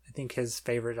does. I think his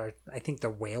favorite are, the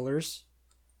Whalers.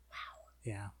 Wow.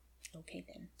 Yeah. Okay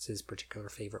then. It's his particular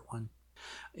favorite one.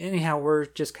 Anyhow, we're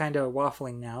just kind of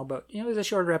waffling now, but it was a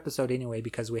shorter episode anyway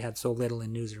because we had so little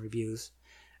in news and reviews.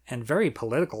 And very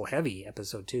political heavy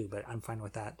episode too, but I'm fine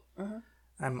with that.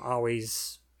 I'm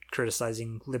always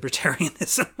criticizing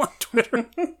libertarianism on Twitter.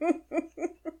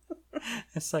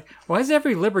 It's like, why is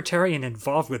every libertarian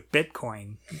involved with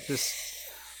Bitcoin? Just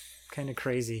kind of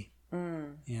crazy.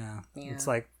 Yeah. It's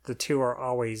like the two are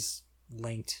always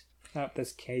linked. Oh,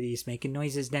 this Katie's making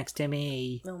noises next to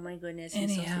me. Oh my goodness,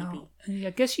 he's so sleepy. I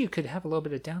guess you could have a little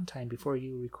bit of downtime before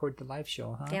you record the live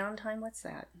show, huh? Downtime? What's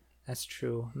that? That's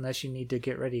true. Unless you need to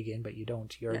get ready again, but you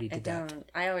don't. You already did that.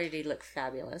 I already look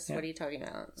fabulous. Yeah. What are you talking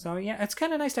about? So yeah, it's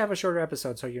kind of nice to have a shorter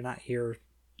episode so you're not here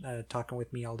talking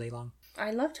with me all day long.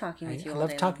 I love talking with you all day long.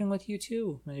 I love talking with you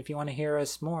too. And if you want to hear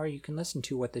us more, you can listen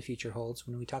to What the Future Holds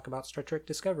when we talk about Star Trek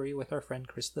Discovery with our friend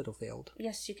Chris Littlefield.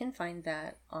 Yes, you can find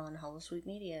that on Holosuite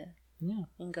Media. Yeah.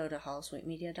 You can go to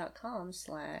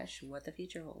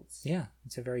holosuitemedia.com/whatthefutureholds. Yeah,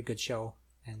 it's a very good show.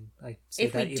 And I say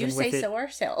if that we even do with say so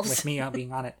ourselves. With me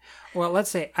being on it. Well, let's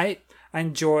say I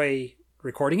enjoy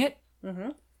recording it.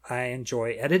 I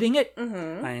enjoy editing it.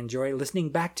 I enjoy listening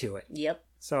back to it. Yep.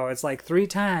 So it's like 3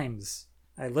 times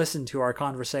I listen to our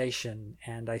conversation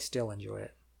and I still enjoy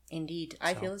it. Indeed.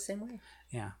 I feel the same way.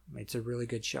 Yeah. It's a really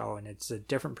good show and it's a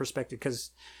different perspective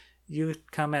because you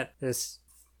come at this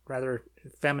rather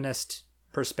feminist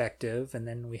perspective, and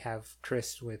then we have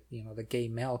Chris with the gay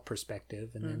male perspective,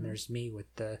 and then there's me with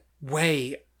the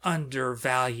way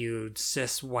undervalued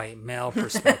cis white male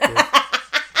perspective.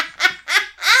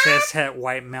 Cis het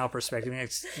white male perspective.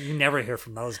 You never hear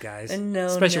from those guys. No,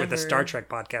 especially never. with the Star Trek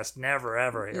podcast. Never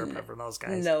ever hear from those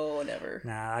guys. No, never.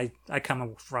 Nah, I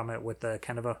come from it with a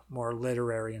kind of a more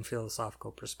literary and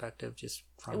philosophical perspective, just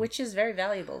from which is very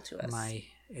valuable to us. My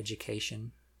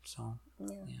education. So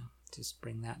yeah, just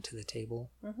bring that to the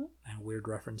table. And weird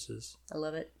references. I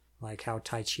love it. Like how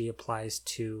Tai Chi applies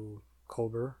to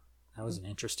Culber That was an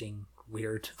interesting,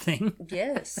 weird thing.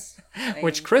 Yes.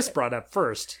 Which Chris brought up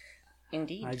first.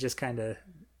 Indeed. I just kind of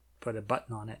put a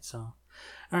button on it, so.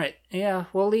 All right, yeah,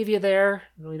 we'll leave you there.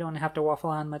 We don't have to waffle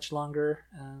on much longer.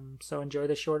 So enjoy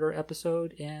the shorter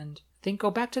episode, and I think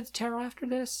go back to the tarot after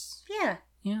this. Yeah.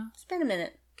 Yeah. It's been a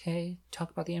minute. Okay,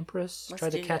 talk about the Empress. Let's Try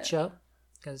to do catch that. up,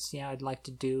 because, yeah, I'd like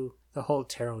to do the whole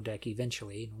tarot deck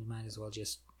eventually, and we might as well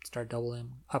just start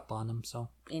doubling up on them, so.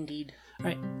 Indeed. All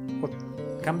right, we'll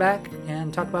come back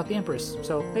and talk about the Empress.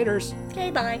 So, laters. Okay,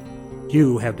 bye.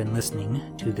 You have been listening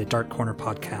to the Dark Corner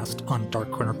Podcast on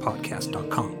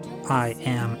darkcornerpodcast.com. I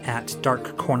am at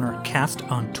Dark Corner Cast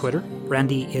on Twitter.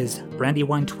 Randy is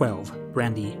Brandywine12,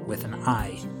 Randy with an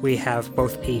I. We have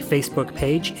both a Facebook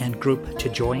page and group to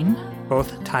join,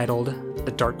 both titled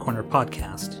The Dark Corner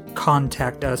Podcast.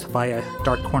 Contact us via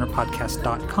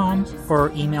darkcornerpodcast.com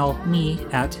or email me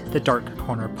at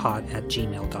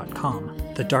thedarkcornerpod@gmail.com.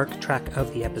 The dark track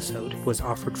of the episode was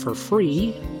offered for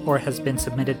free or has been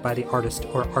submitted by the artist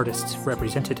or artist's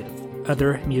representative.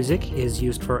 Other music is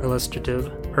used for illustrative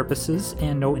purposes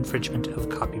and no infringement of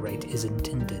copyright is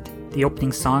intended. The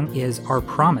opening song is Our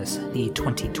Promise, the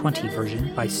 2020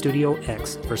 version by Studio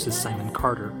X vs. Simon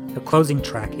Carter. The closing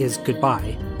track is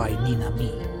Goodbye by Nina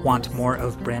Me. Want more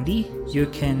of Brandy? You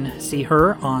can see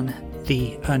her on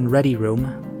The Unready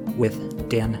Room with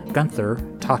Dan Gunther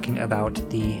talking about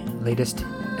the latest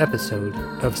episode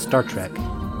of Star Trek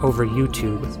over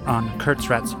YouTube on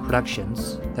Kurtzrat's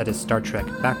Productions, that is Star Trek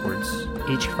Backwards,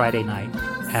 each Friday night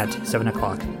at 7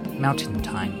 o'clock Mountain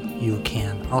Time. You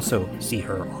can also see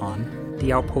her on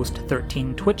the Outpost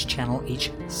 13 Twitch channel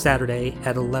each Saturday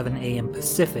at 11 a.m.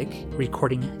 Pacific,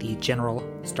 recording the general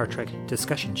Star Trek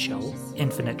discussion show,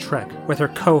 Infinite Trek, with her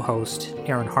co-host,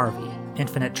 Aaron Harvey.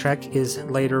 Infinite Trek is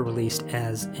later released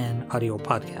as an audio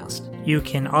podcast. You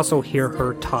can also hear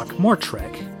her talk more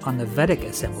Trek on the Vedic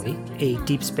Assembly, a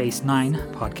Deep Space Nine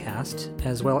podcast,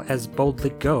 as well as Boldly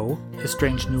Go, a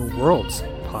Strange New Worlds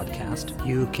podcast.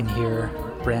 You can hear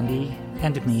Brandy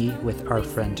and me with our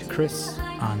friend Chris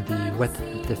on the What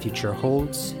the Future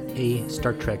Holds, a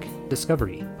Star Trek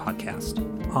Discovery podcast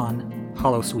on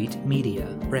Holosuite Media.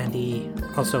 Brandy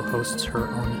also hosts her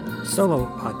own solo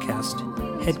podcast,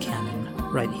 Headcanon,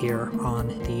 right here on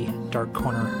the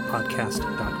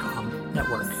darkcornerpodcast.com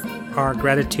network. Our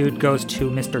gratitude goes to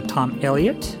Mr. Tom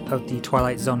Elliott of the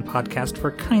Twilight Zone podcast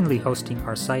for kindly hosting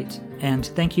our site. And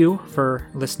thank you for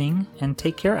listening, and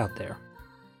take care out there.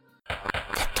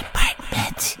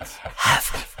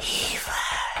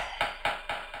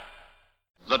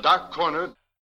 The Dark Corner